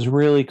 which was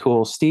really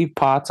cool. Steve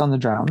Potts on the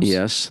drums.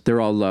 Yes,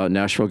 they're all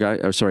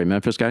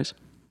Memphis guys.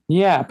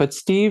 Yeah, but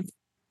Steve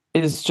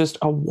is just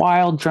a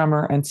wild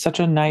drummer and such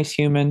a nice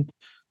human.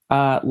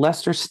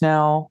 Lester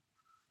Snell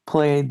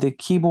played the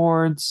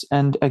keyboards,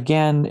 and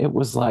again, it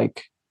was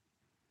like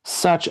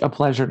such a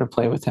pleasure to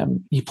play with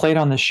him. He played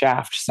on the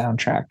Shaft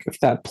soundtrack.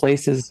 If that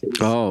places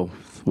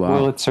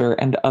Wurlitzer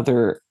and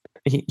other,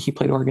 he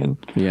played organ,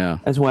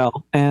 as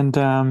well.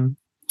 And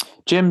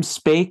Jim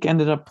Spake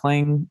ended up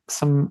playing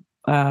some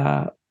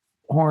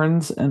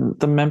horns, and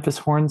the Memphis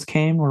Horns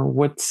came, or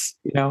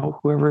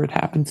whoever it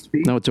happens to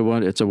be. No,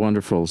 it's a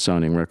wonderful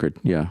sounding record.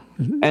 Yeah.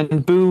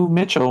 And Boo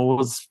Mitchell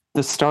was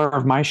the star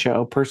of my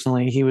show.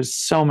 Personally, he was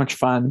so much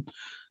fun.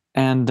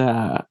 And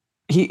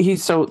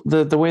so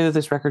the way that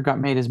this record got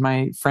made is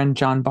my friend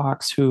John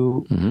Box,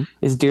 who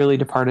is dearly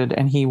departed,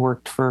 and he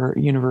worked for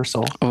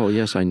Universal. Oh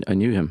yes, I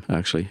knew him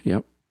actually.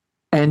 Yep.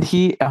 And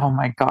oh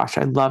my gosh,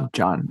 I loved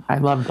John. I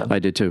loved him. I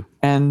did too.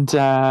 And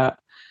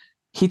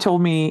he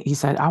told me, he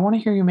said, I want to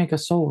hear you make a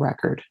soul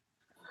record.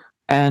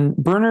 And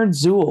Bernard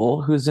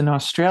Zool, who's in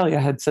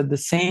Australia, had said the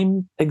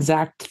same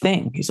exact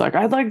thing. He's like,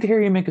 I'd like to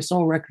hear you make a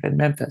soul record in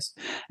Memphis.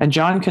 And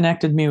John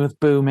connected me with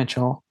Boo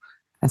Mitchell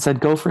and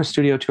said, go for a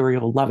studio tour.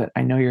 You'll love it.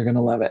 I know you're going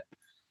to love it.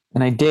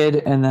 And I did.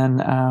 And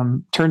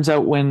then turns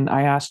out when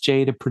I asked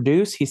Jay to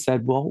produce, he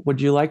said, well, would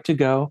you like to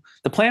go?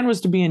 The plan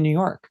was to be in New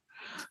York.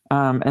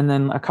 And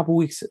then a couple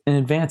weeks in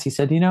advance, he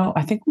said,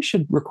 I think we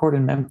should record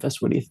in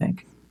Memphis. What do you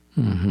think?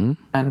 Mm-hmm.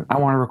 And I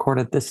want to record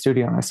at this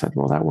studio. And I said,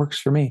 well, that works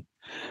for me.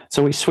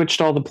 So we switched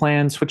all the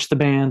plans, switched the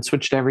band,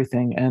 switched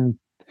everything. And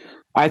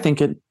I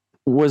think it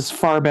was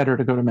far better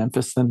to go to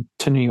Memphis than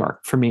to New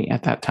York for me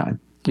at that time.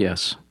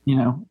 Yes.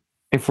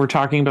 If we're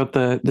talking about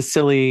the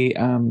silly,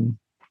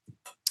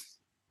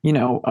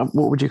 what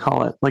would you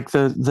call it? Like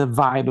the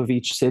vibe of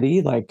each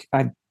city. Like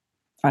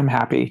I'm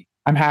happy.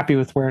 I'm happy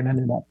with where it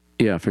ended up.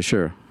 Yeah, for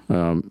sure.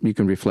 You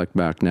can reflect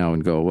back now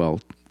and go, well,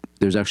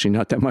 there's actually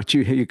not that much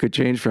you could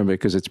change from it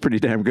because it's pretty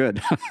damn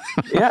good.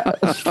 Yeah,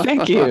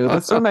 thank you.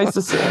 That's so nice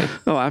to say.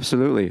 Oh,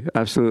 absolutely,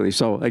 absolutely.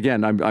 So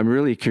again, I'm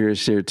really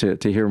curious here to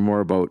hear more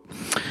about.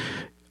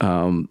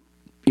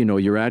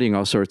 You're adding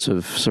all sorts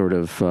of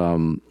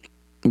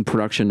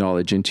production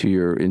knowledge into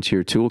your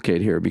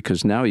toolkit here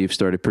because now you've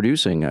started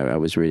producing. I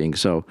was reading.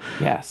 So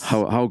yes,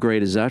 how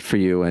great is that for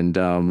you? And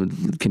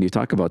can you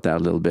talk about that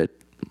a little bit?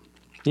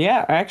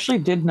 Yeah, I actually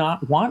did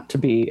not want to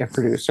be a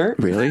producer.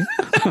 Really?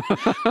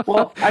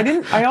 Well, I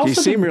didn't. I also you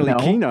seem really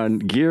keen on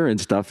gear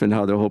and stuff and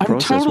how the whole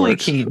process I'm totally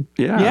works. Keen.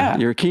 Yeah,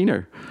 you're a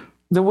keener.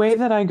 The way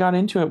that I got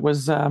into it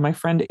was my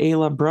friend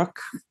Ayla Brooke,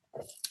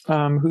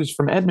 who's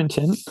from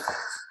Edmonton.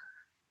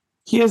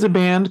 He has a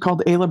band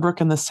called Ayla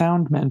Brooke and the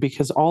Soundmen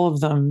because all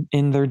of them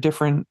in their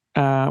different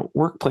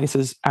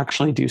workplaces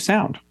actually do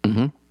sound,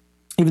 even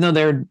though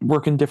they're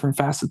working different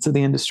facets of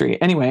the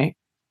industry. Anyway,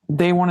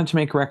 they wanted to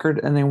make a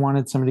record and they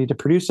wanted somebody to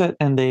produce it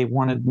and they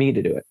wanted me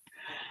to do it.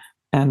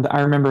 And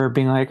I remember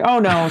being like, oh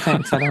no,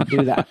 thanks. I don't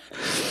do that.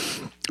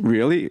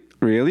 Really?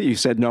 You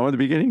said no in the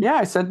beginning? Yeah,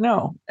 I said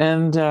no.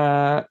 And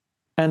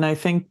I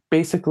think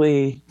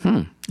basically,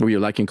 were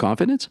you lacking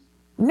confidence?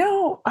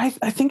 No, I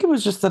think it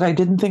was just that I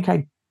didn't think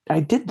I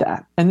did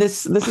that. And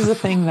this is a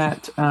thing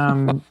that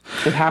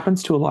it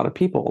happens to a lot of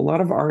people, a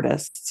lot of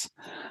artists,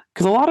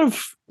 because a lot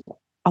of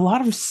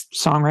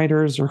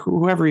songwriters or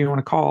whoever you want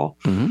to call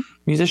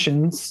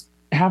musicians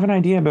have an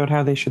idea about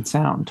how they should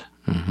sound.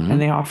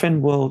 And they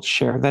often will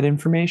share that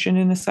information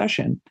in a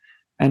session.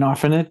 And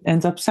often it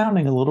ends up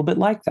sounding a little bit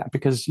like that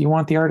because you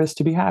want the artist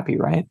to be happy,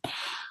 right?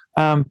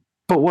 But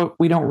what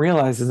we don't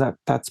realize is that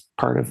that's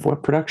part of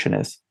what production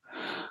is.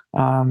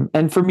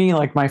 And for me,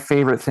 like my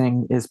favorite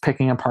thing is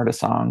picking apart a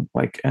song,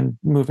 and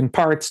moving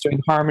parts,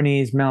 doing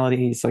harmonies,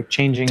 melodies,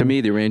 changing. To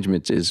me, the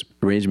arrangement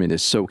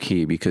is so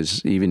key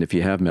because even if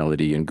you have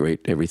melody and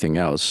great everything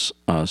else,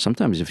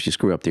 sometimes if you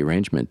screw up the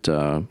arrangement,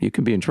 you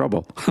can be in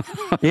trouble.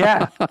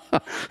 Yeah.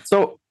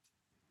 So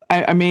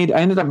I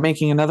ended up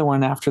making another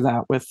one after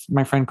that with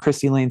my friend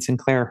Christy Lane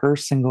Sinclair. Her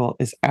single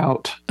is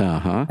out.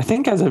 I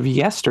think as of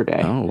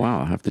yesterday. Oh wow,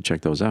 I'll have to check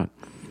those out.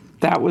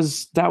 That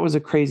was a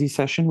crazy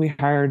session. We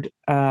hired,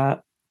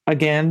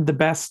 again, the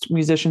best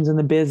musicians in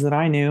the biz that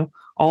I knew.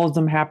 All of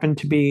them happened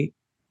to be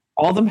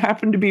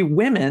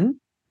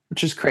women,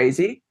 which is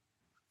crazy.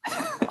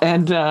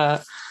 And,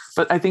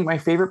 but I think my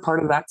favorite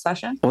part of that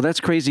session. Well, that's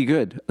crazy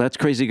good.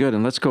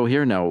 And let's go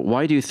here now.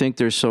 Why do you think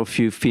there's so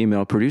few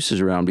female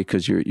producers around?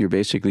 Because you're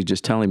basically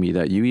just telling me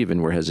that you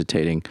even were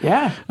hesitating.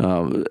 Yeah.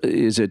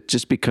 Is it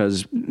just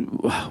because,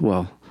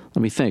 well,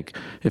 let me think.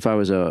 If I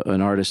was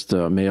an artist,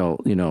 male,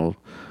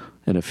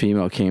 and a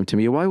female came to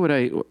me, why would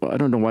I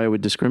don't know why I would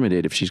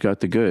discriminate. If she's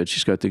got the good,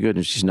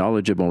 and she's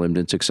knowledgeable and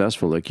been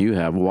successful like you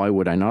have, why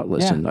would I not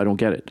listen? Yeah. I don't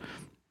get it.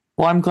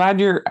 Well, I'm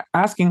glad you're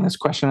asking this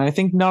question. I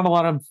think not a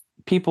lot of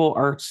people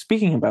are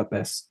speaking about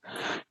this.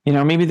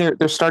 Maybe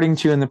they're starting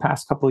to in the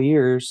past couple of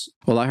years.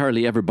 Well, I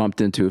hardly ever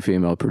bumped into a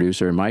female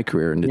producer in my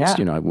career, and it's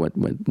I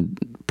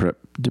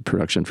did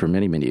production for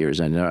many, many years,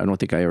 and I don't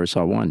think I ever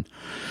saw one.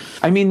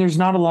 I mean, there's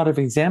not a lot of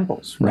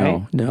examples,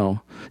 right?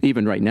 No.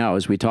 Even right now,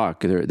 as we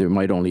talk, there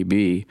might only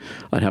be,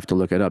 I'd have to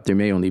look it up, there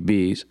may only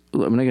be,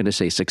 I'm not going to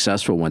say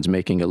successful ones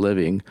making a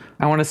living.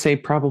 I want to say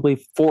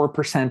probably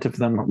 4% of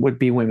them would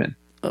be women.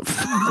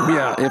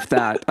 Yeah, if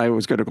that. I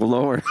was going to go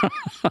lower.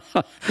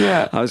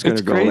 Yeah, I was going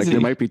to go crazy.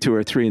 There might be 2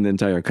 or 3 in the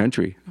entire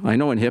country. I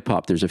know in hip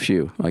hop there's a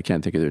few. I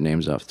can't think of their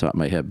names off the top of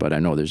my head, but I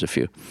know there's a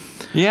few.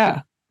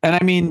 Yeah, and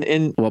I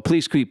mean, well,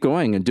 please keep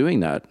going and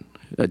doing that.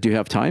 Do you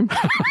have time?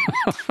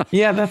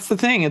 Yeah, that's the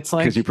thing. It's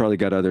because you probably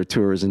got other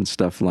tours and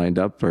stuff lined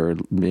up or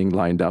being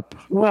lined up.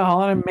 Well,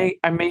 I'm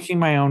making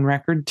my own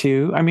record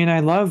too. I mean,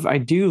 I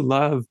do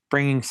love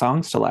bringing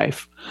songs to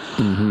life,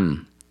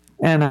 and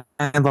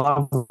I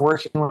love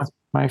working with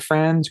my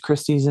friends.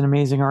 Christy's an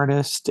amazing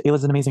artist.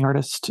 Ayla's an amazing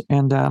artist,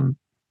 and I'm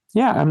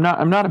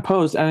not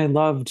opposed. And I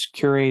loved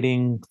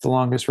curating the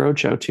Longest Road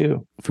show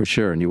too. For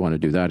sure, and you want to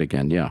do that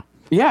again, yeah.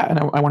 Yeah, and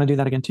I want to do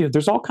that again too.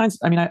 There's all kinds.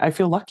 I mean, I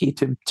feel lucky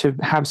to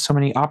have so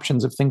many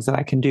options of things that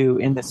I can do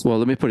in this. Well,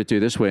 let me put it to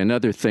you this way.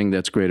 Another thing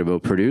that's great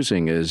about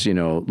producing is,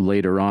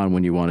 later on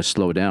when you want to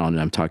slow down, and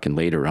I'm talking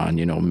later on,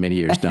 many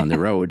years down the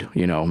road,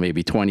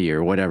 maybe 20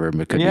 or whatever,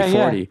 it could be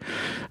 40.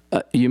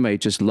 you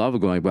might just love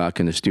going back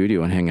in the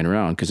studio and hanging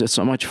around because it's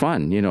so much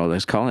fun. You know,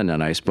 as Colin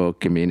and I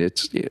spoke, I mean,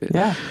 it's,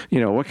 you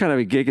know, what kind of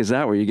a gig is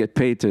that where you get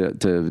paid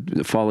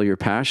to follow your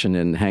passion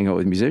and hang out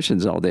with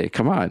musicians all day?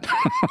 Come on.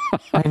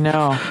 I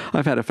know.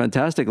 I've had a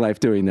fantastic life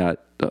doing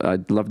that. I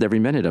loved every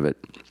minute of it.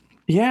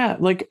 Yeah,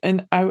 like,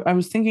 and I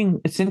was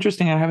thinking, it's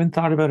interesting. I haven't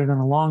thought about it in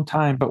a long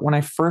time, but when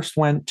I first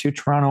went to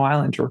Toronto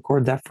Island to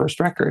record that first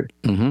record,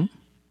 and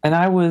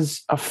I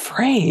was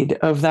afraid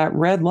of that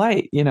red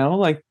light, you know,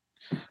 like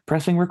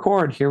pressing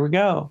record, here we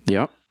go.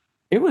 Yep.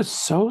 It was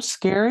so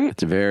scary.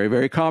 It's very,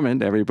 very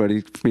common.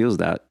 Everybody feels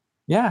that.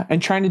 Yeah,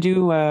 and trying to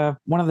do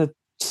one of the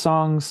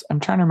songs, I'm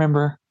trying to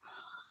remember.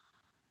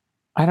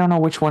 I don't know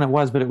which one it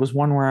was, but it was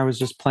one where I was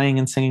just playing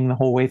and singing the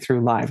whole way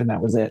through live, and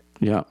that was it.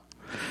 Yeah.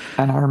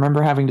 And I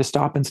remember having to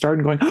stop and start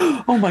and going,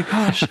 oh my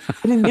gosh,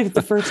 I didn't get it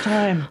the first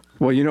time.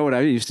 Well, you know what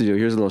I used to do?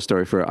 Here's a little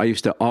story for it. I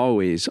used to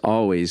always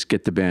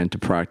get the band to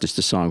practice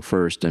the song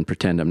first and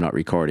pretend I'm not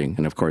recording.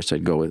 And of course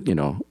I'd go with, you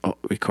know,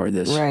 record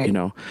this, you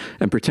know,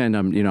 and pretend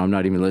I'm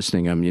not even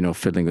listening. I'm, you know,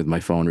 fiddling with my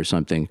phone or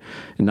something.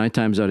 And 9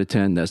 times out of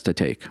 10, that's the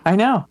take. I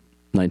know.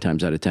 9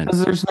 times out of 10.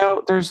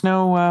 There's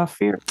no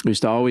fear. We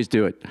used to always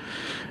do it.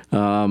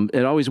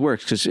 It always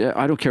works because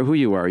I don't care who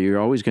you are. You're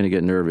always going to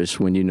get nervous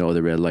when you know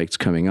the red light's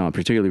coming on,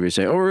 particularly if you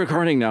say, oh, we're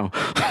recording now.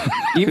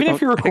 Even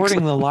if you're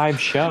recording the live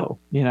show,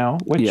 you know,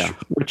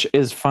 which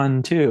is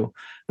fun too.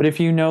 But if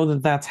you know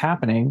that that's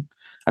happening,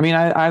 I mean,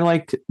 I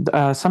like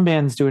some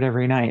bands do it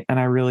every night. And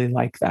I really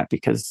like that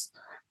because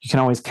you can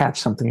always catch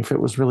something if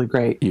it was really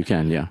great. You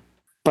can, yeah.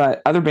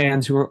 But other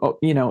bands who are,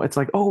 you know, it's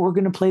like, oh, we're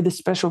going to play this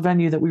special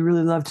venue that we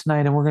really love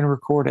tonight and we're going to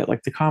record it,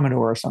 like the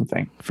Commodore or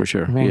something. For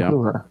sure.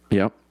 Vancouver.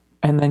 Yep.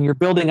 And then you're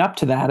building up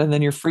to that, and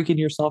then you're freaking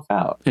yourself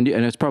out. And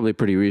it's probably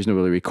pretty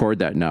reasonable to record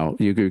that now.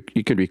 You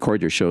could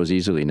record your shows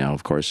easily now,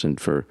 of course, and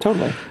for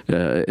totally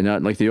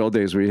not like the old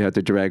days where you had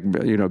to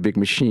drag, you know, big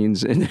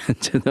machines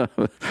into the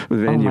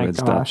venue and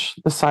stuff. Oh my gosh,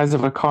 the size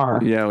of a car.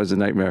 Yeah, it was a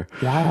nightmare.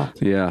 Wow.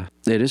 Yeah,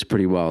 it is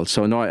pretty wild.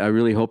 So no, I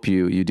really hope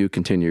you do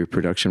continue your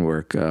production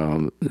work.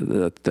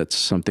 That's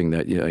something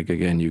that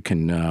again you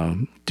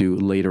can do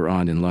later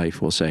on in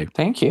life. We'll say.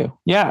 Thank you.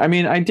 Yeah, I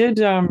mean, I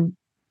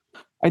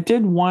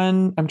did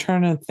one, I'm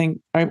trying to think,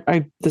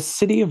 the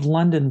City of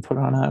London put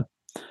on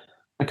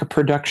a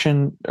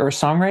production or a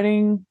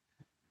songwriting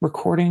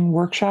recording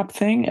workshop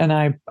thing. And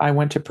I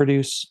went to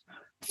produce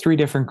 3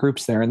 different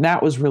groups there. And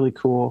that was really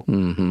cool.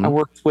 I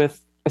worked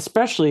with,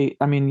 especially,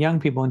 I mean, young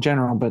people in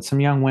general, but some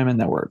young women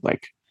that were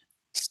like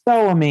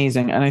so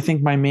amazing. And I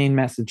think my main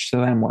message to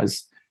them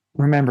was,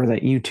 remember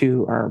that you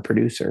too are a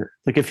producer.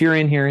 Like if you're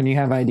in here and you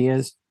have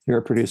ideas, you're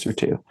a producer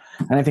too.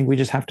 And I think we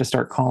just have to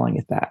start calling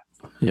it that.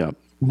 Yeah.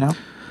 No.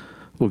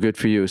 Well, good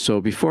for you. So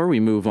before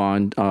we move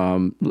on,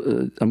 I'm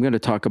going to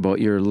talk about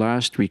your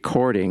last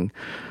recording,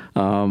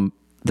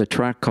 the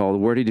track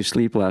called "Where Did You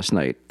Sleep Last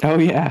Night?" Oh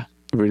yeah,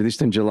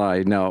 released in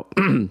July. Now,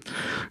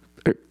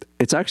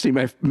 it's actually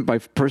my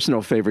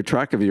personal favorite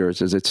track of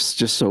yours. It's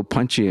just so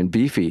punchy and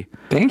beefy.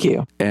 Thank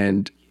you.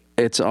 And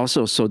it's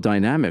also so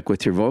dynamic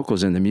with your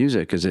vocals and the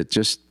music, because it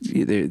just,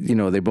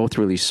 they both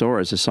really soar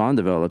as the song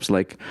develops.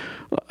 Like,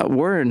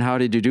 where and how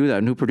did you do that,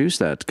 and who produced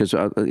that? Because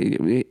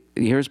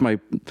here's my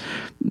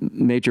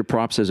major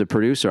props as a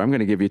producer. I'm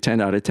going to give you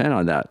 10 out of 10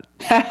 on that.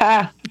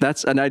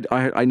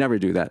 I never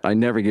do that. I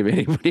never give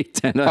anybody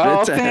 10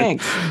 out of 10.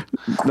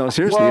 Thanks. No,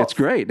 seriously, it's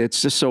great.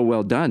 It's just so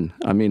well done.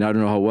 I mean, I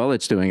don't know how well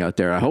it's doing out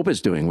there. I hope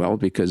it's doing well,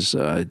 because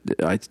I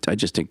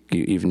just think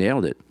you've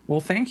nailed it.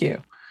 Well, thank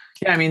you.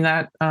 Yeah, I mean,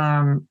 that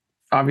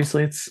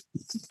obviously it's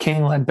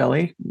King Lead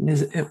Belly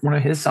is one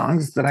of his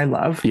songs that I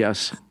love.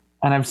 Yes.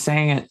 And I've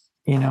sang it,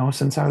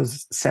 since I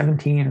was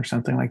 17 or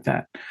something like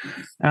that.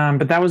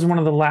 But that was one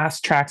of the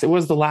last tracks. It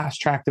was the last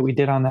track that we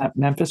did on that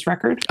Memphis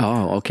record.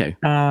 Oh, okay.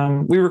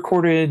 We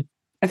recorded,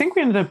 I think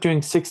we ended up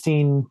doing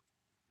 16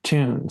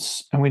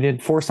 tunes, and we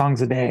did 4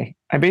 songs a day.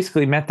 I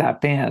basically met that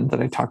band that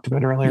I talked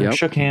about earlier,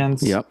 shook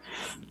hands,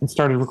 and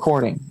started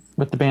recording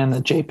with the band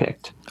that Jay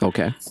picked.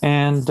 Okay.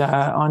 And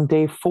on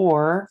day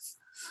 4,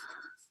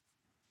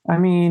 I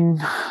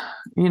mean,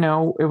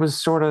 it was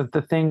sort of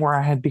the thing where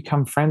I had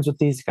become friends with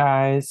these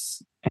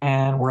guys,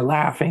 and we're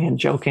laughing and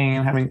joking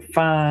and having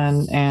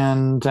fun.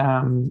 And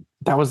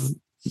that was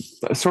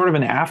sort of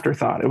an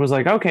afterthought. It was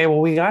like, okay,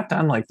 well, we got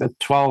done like the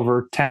 12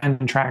 or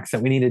 10 tracks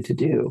that we needed to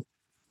do.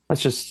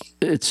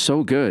 It's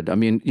so good. I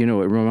mean, it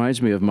reminds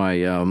me of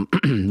my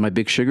my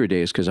Big Sugar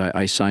days, because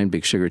I signed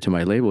Big Sugar to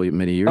my label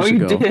many years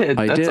ago. Oh, you did?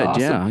 I did.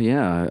 Awesome.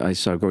 Yeah. I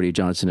saw Gordy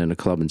Johnson in a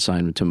club and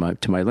signed him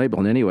to my label.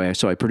 And anyway,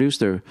 so I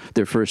produced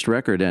their first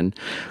record, and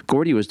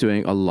Gordy was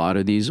doing a lot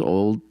of these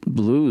old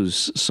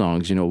blues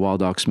songs,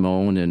 Wild Ox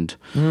Moan, and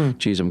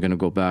geez, I'm going to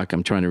go back.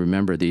 I'm trying to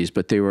remember these,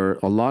 but they were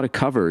a lot of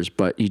covers,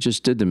 but he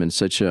just did them in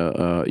such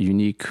a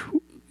unique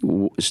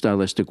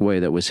stylistic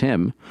way that was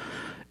him.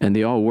 and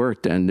they all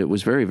worked, and it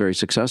was very, very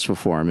successful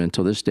for him. And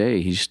to this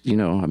day, he's,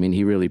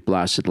 he really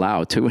blasts it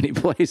loud too when he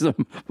plays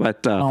them.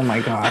 But oh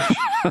my gosh,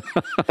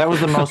 that was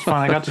the most fun.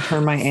 I got to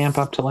turn my amp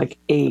up to like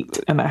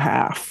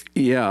 8.5.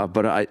 Yeah,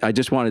 but I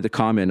just wanted to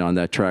comment on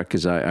that track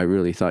because I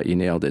really thought you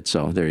nailed it.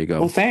 So there you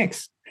go. Well,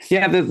 thanks.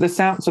 Yeah, the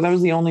sound. So that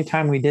was the only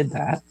time we did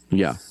that.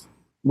 Yeah.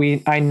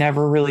 I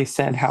never really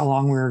said how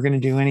long we were going to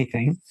do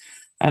anything.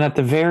 And at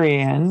the very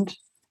end,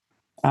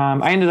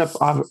 I ended up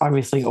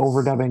obviously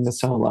overdubbing the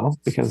solo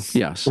because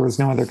there was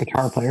no other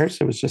guitar players.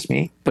 It was just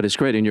me. But it's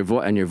great. And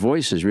your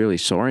voice is really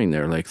soaring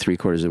there, like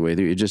 3/4 of the way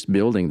through. You're just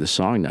building the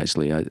song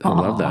nicely. I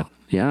love that.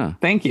 Yeah.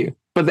 Thank you.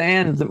 But the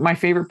end, my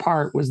favorite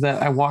part was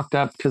that I walked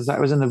up because I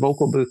was in the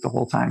vocal booth the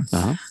whole time.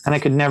 And I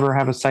could never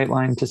have a sight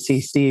line to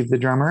see Steve, the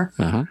drummer.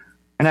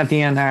 And at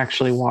the end, I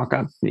actually walk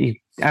up.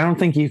 I don't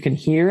think you can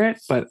hear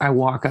it, but I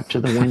walk up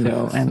to the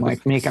window and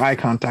like make eye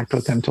contact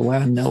with him to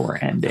let him know we're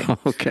ending.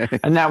 Okay.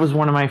 And that was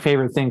one of my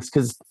favorite things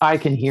because I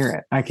can hear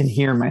it. I can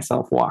hear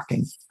myself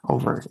walking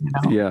over.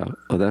 Yeah.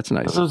 Oh, that's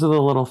nice. Those are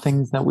the little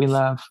things that we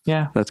love.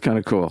 Yeah. That's kind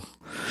of cool.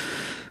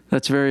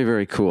 That's very,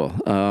 very cool.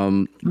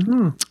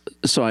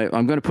 So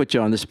I'm going to put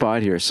you on the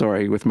spot here.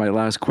 Sorry, with my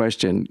last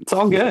question. It's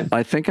all good.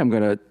 I think I'm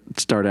going to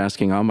start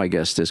asking all my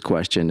guests this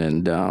question.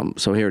 And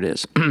so here it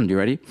is. You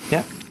ready?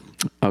 Yeah.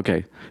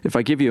 Okay. If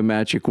I give you a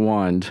magic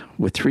wand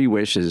with 3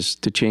 wishes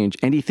to change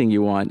anything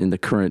you want in the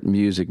current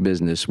music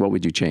business, what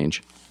would you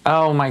change?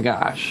 Oh, my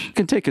gosh. It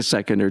can take a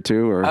second or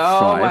 2 or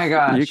 5. Oh, my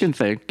gosh. You can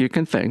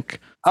think.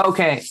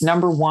 Okay.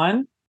 Number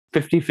 1,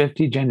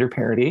 50-50 gender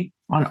parity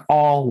on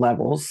all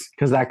levels,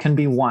 because that can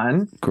be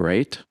one.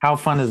 Great. How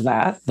fun is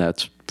that?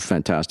 That's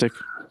fantastic.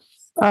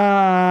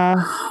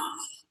 Number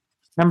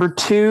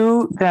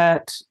 2,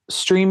 that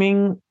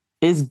streaming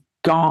is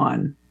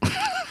gone.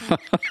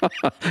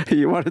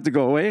 You want it to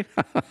go away?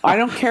 I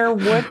don't care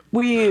what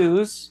we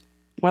use,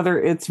 whether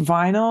it's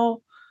vinyl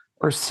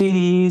or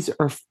CDs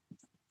or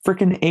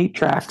freaking 8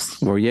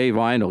 tracks. Well, yay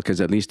vinyl, because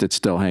at least it's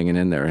still hanging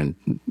in there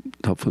and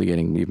hopefully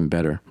getting even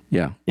better.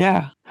 Yeah.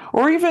 Yeah.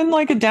 Or even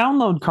like a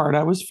download card.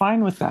 I was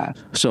fine with that.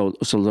 So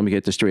let me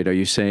get this straight. Are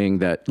you saying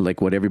that, like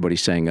what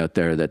everybody's saying out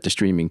there, that the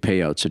streaming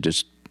payouts are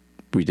just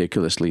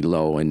ridiculously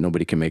low and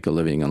nobody can make a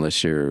living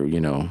unless you're,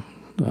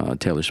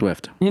 Taylor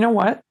Swift? You know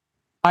what?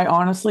 I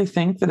honestly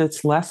think that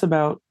it's less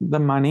about the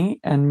money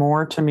and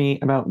more to me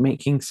about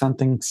making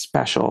something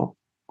special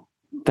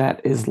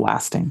that is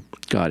lasting.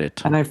 Got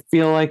it. And I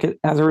feel like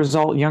as a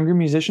result, younger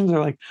musicians are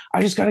like, I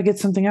just got to get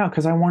something out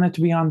because I want it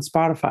to be on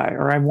Spotify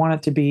or I want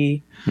it to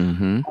be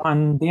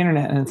on the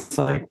internet. And it's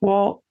like,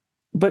 well,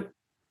 but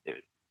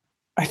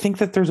I think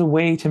that there's a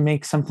way to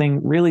make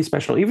something really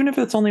special, even if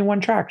it's only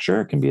 1 track. Sure,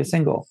 it can be a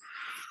single,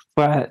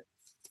 but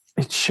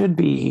it should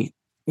be,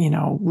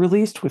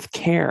 released with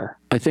care.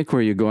 I think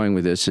where you're going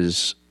with this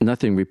is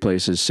nothing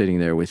replaces sitting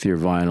there with your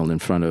vinyl in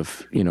front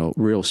of,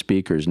 real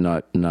speakers,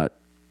 not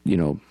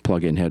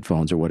plug-in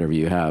headphones or whatever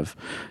you have.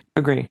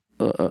 Agree.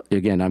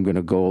 Again, I'm going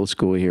to go old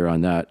school here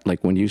on that.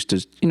 Like when you used to,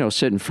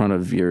 sit in front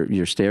of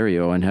your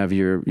stereo and have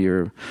your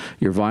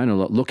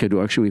vinyl, look at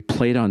who actually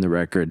played on the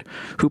record,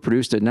 who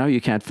produced it. Now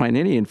you can't find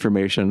any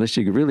information unless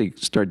you really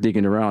start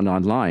digging around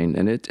online.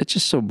 And it's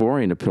just so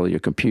boring to pull your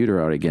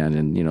computer out again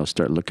and,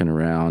 start looking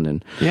around.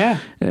 And yeah.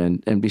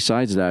 And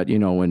besides that,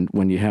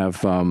 when you have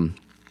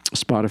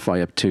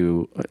Spotify up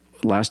to,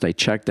 last I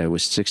checked, that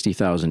was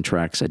 60,000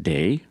 tracks a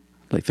day.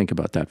 Like, think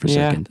about that for a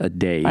second. A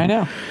day. I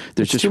know.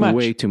 There's just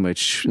way too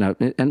much. Now,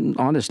 and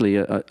honestly,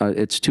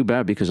 it's too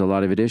bad because a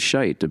lot of it is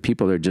shite. The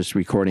people are just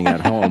recording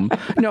at home.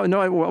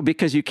 Well,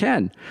 because you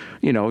can.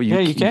 You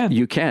can.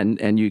 You can,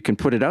 and you can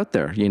put it out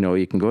there.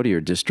 You can go to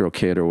your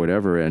DistroKid or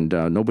whatever, and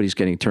nobody's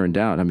getting turned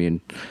down. I mean,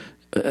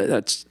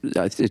 it's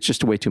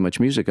just way too much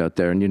music out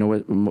there. And you know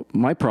what?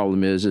 My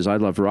problem is I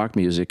love rock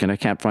music, and I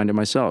can't find it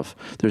myself.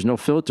 There's no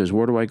filters.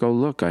 Where do I go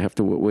look? I have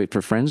to wait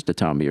for friends to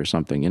tell me or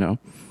something,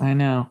 I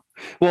know.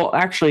 Well,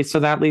 actually, so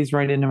that leads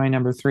right into my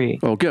number 3.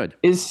 Oh, good.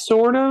 It's a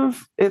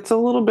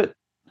little bit,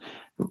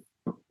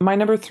 my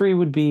number 3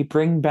 would be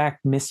bring back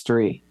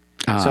mystery.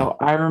 So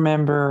I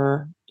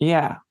remember,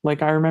 and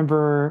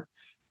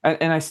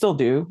I still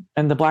do,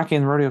 and the Blackie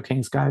and the Rodeo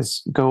Kings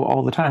guys go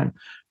all the time.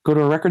 Go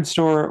to a record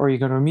store or you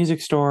go to a music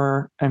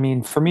store. I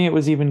mean, for me, it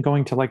was even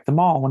going to like the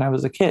mall when I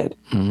was a kid.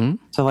 Mm-hmm.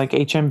 So like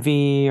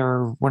HMV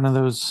or one of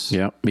those.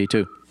 Yeah, me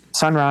too.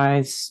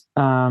 Sunrise.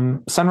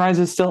 Sunrise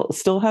is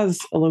still has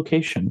a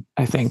location,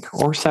 I think,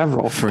 or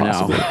several for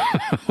possibly.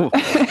 Now.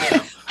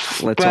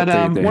 Let's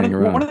hope they hang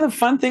around. One of the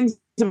fun things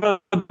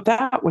about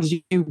that was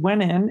you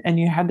went in and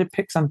you had to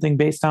pick something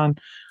based on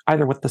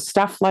either what the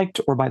staff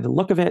liked or by the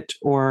look of it,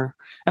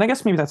 and I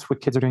guess maybe that's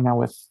what kids are doing now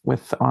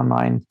with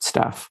online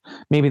stuff.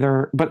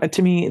 But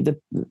to me,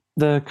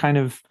 the kind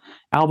of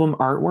album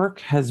artwork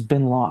has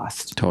been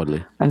lost.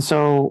 Totally. And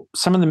so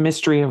some of the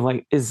mystery of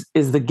like is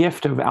the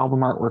gift of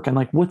album artwork and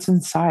like what's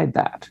inside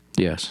that.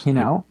 Yes.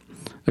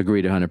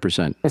 Agreed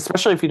 100%.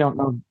 Especially if you don't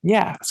know.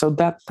 Yeah. So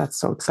that's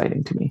so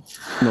exciting to me.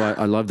 No,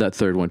 I love that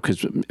third one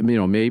because,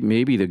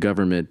 maybe the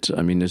government,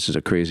 I mean, this is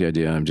a crazy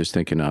idea I'm just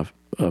thinking of.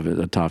 of it,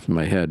 the top of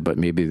my head, but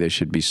maybe they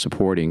should be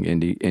supporting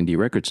indie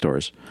record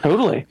stores.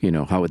 Totally.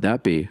 How would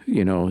that be?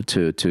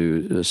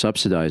 To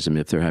subsidize them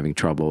if they're having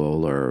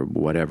trouble or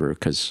whatever,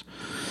 because.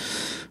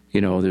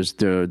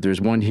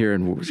 There's one here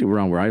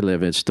around where I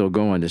live. It's still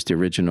going. It's the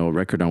original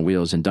Record on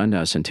Wheels in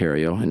Dundas,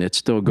 Ontario, and it's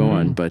still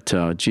going. But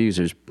I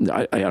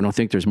don't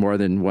think there's more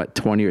than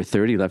 20 or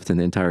 30 left in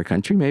the entire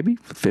country. Maybe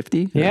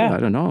 50. Yeah, I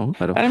don't know.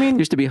 I mean,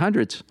 used to be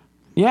hundreds.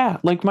 Yeah,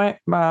 like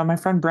my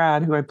friend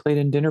Brad, who I played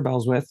in Dinner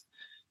Bells with,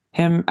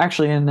 him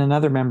actually and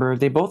another member,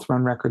 they both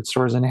run record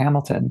stores in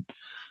Hamilton,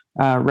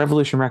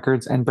 Revolution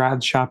Records, and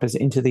Brad's shop is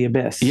Into the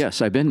Abyss.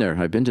 Yes, I've been there.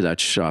 I've been to that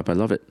shop. I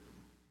love it.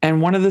 And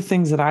one of the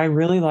things that I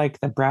really like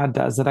that Brad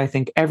does that I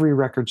think every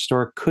record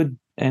store could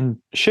and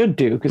should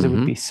do, because it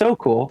would be so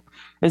cool,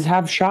 is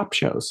have shop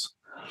shows.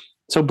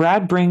 So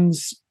Brad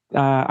brings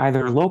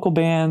either local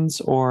bands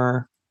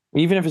or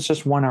even if it's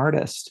just one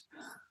artist,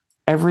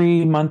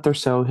 every month or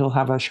so, he'll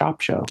have a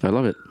shop show. I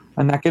love it.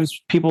 And that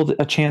gives people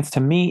a chance to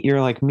meet. You're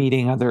like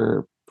meeting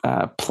other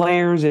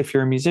players. If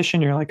you're a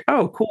musician, you're like,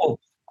 oh, cool.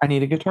 I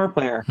need a guitar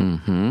player.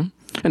 Mm-hmm.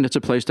 And it's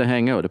a place to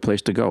hang out, a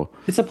place to go.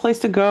 It's a place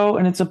to go,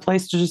 and it's a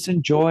place to just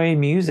enjoy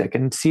music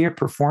and see a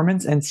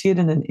performance and see it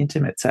in an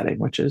intimate setting,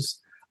 which is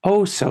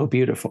so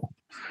beautiful.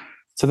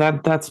 So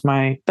that's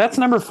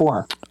number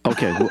 4.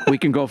 Okay, we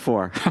can go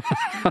 4.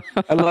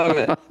 I love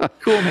it.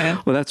 Cool, man.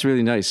 Well, that's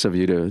really nice of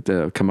you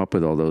to come up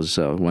with all those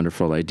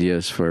wonderful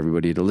ideas for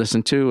everybody to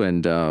listen to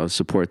and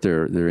support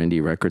their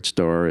indie record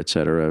store,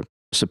 etc.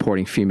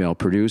 Supporting female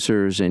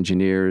producers,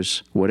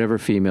 engineers, whatever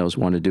females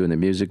want to do in the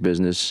music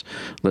business.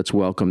 Let's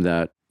welcome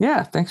that.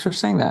 Yeah, thanks for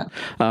saying that.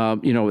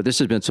 This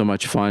has been so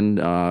much fun.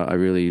 I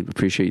really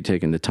appreciate you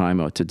taking the time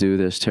out to do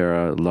this,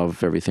 Terra.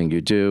 Love everything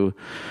you do.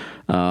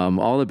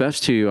 All the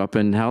best to you up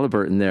in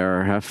Halliburton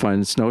there. Have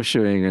fun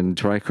snowshoeing and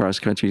try cross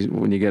country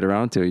when you get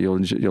around to it.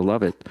 You'll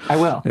love it. I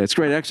will. It's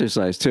great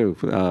exercise too.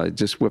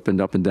 Just whipping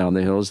up and down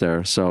the hills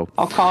there. So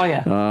I'll call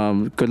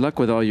you. Good luck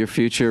with all your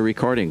future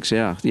recordings.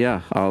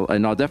 Yeah.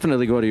 I'll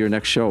definitely go to your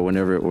next show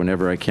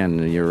whenever I can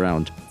and you're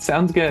around.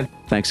 Sounds good.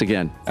 Thanks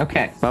again.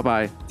 Okay.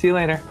 Bye-bye. See you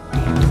later.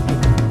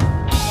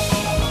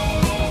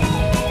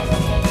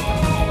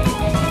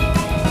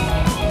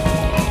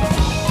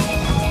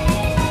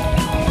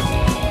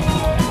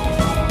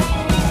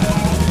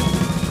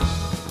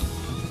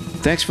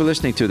 Thanks for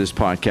listening to this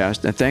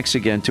podcast, and thanks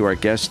again to our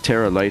guest,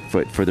 Terra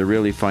Lightfoot, for the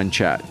really fun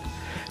chat.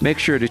 Make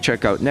sure to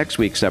check out next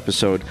week's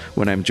episode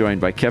when I'm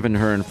joined by Kevin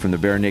Hearn from the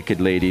Bare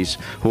Naked Ladies,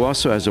 who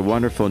also has a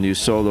wonderful new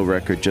solo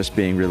record just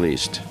being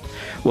released.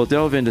 We'll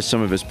delve into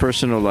some of his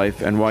personal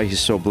life and why he's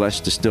so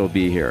blessed to still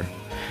be here.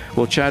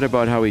 We'll chat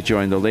about how he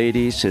joined the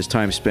Ladies, his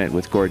time spent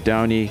with Gord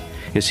Downey,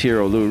 his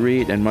hero Lou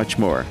Reed, and much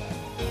more.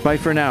 Bye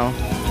for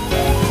now.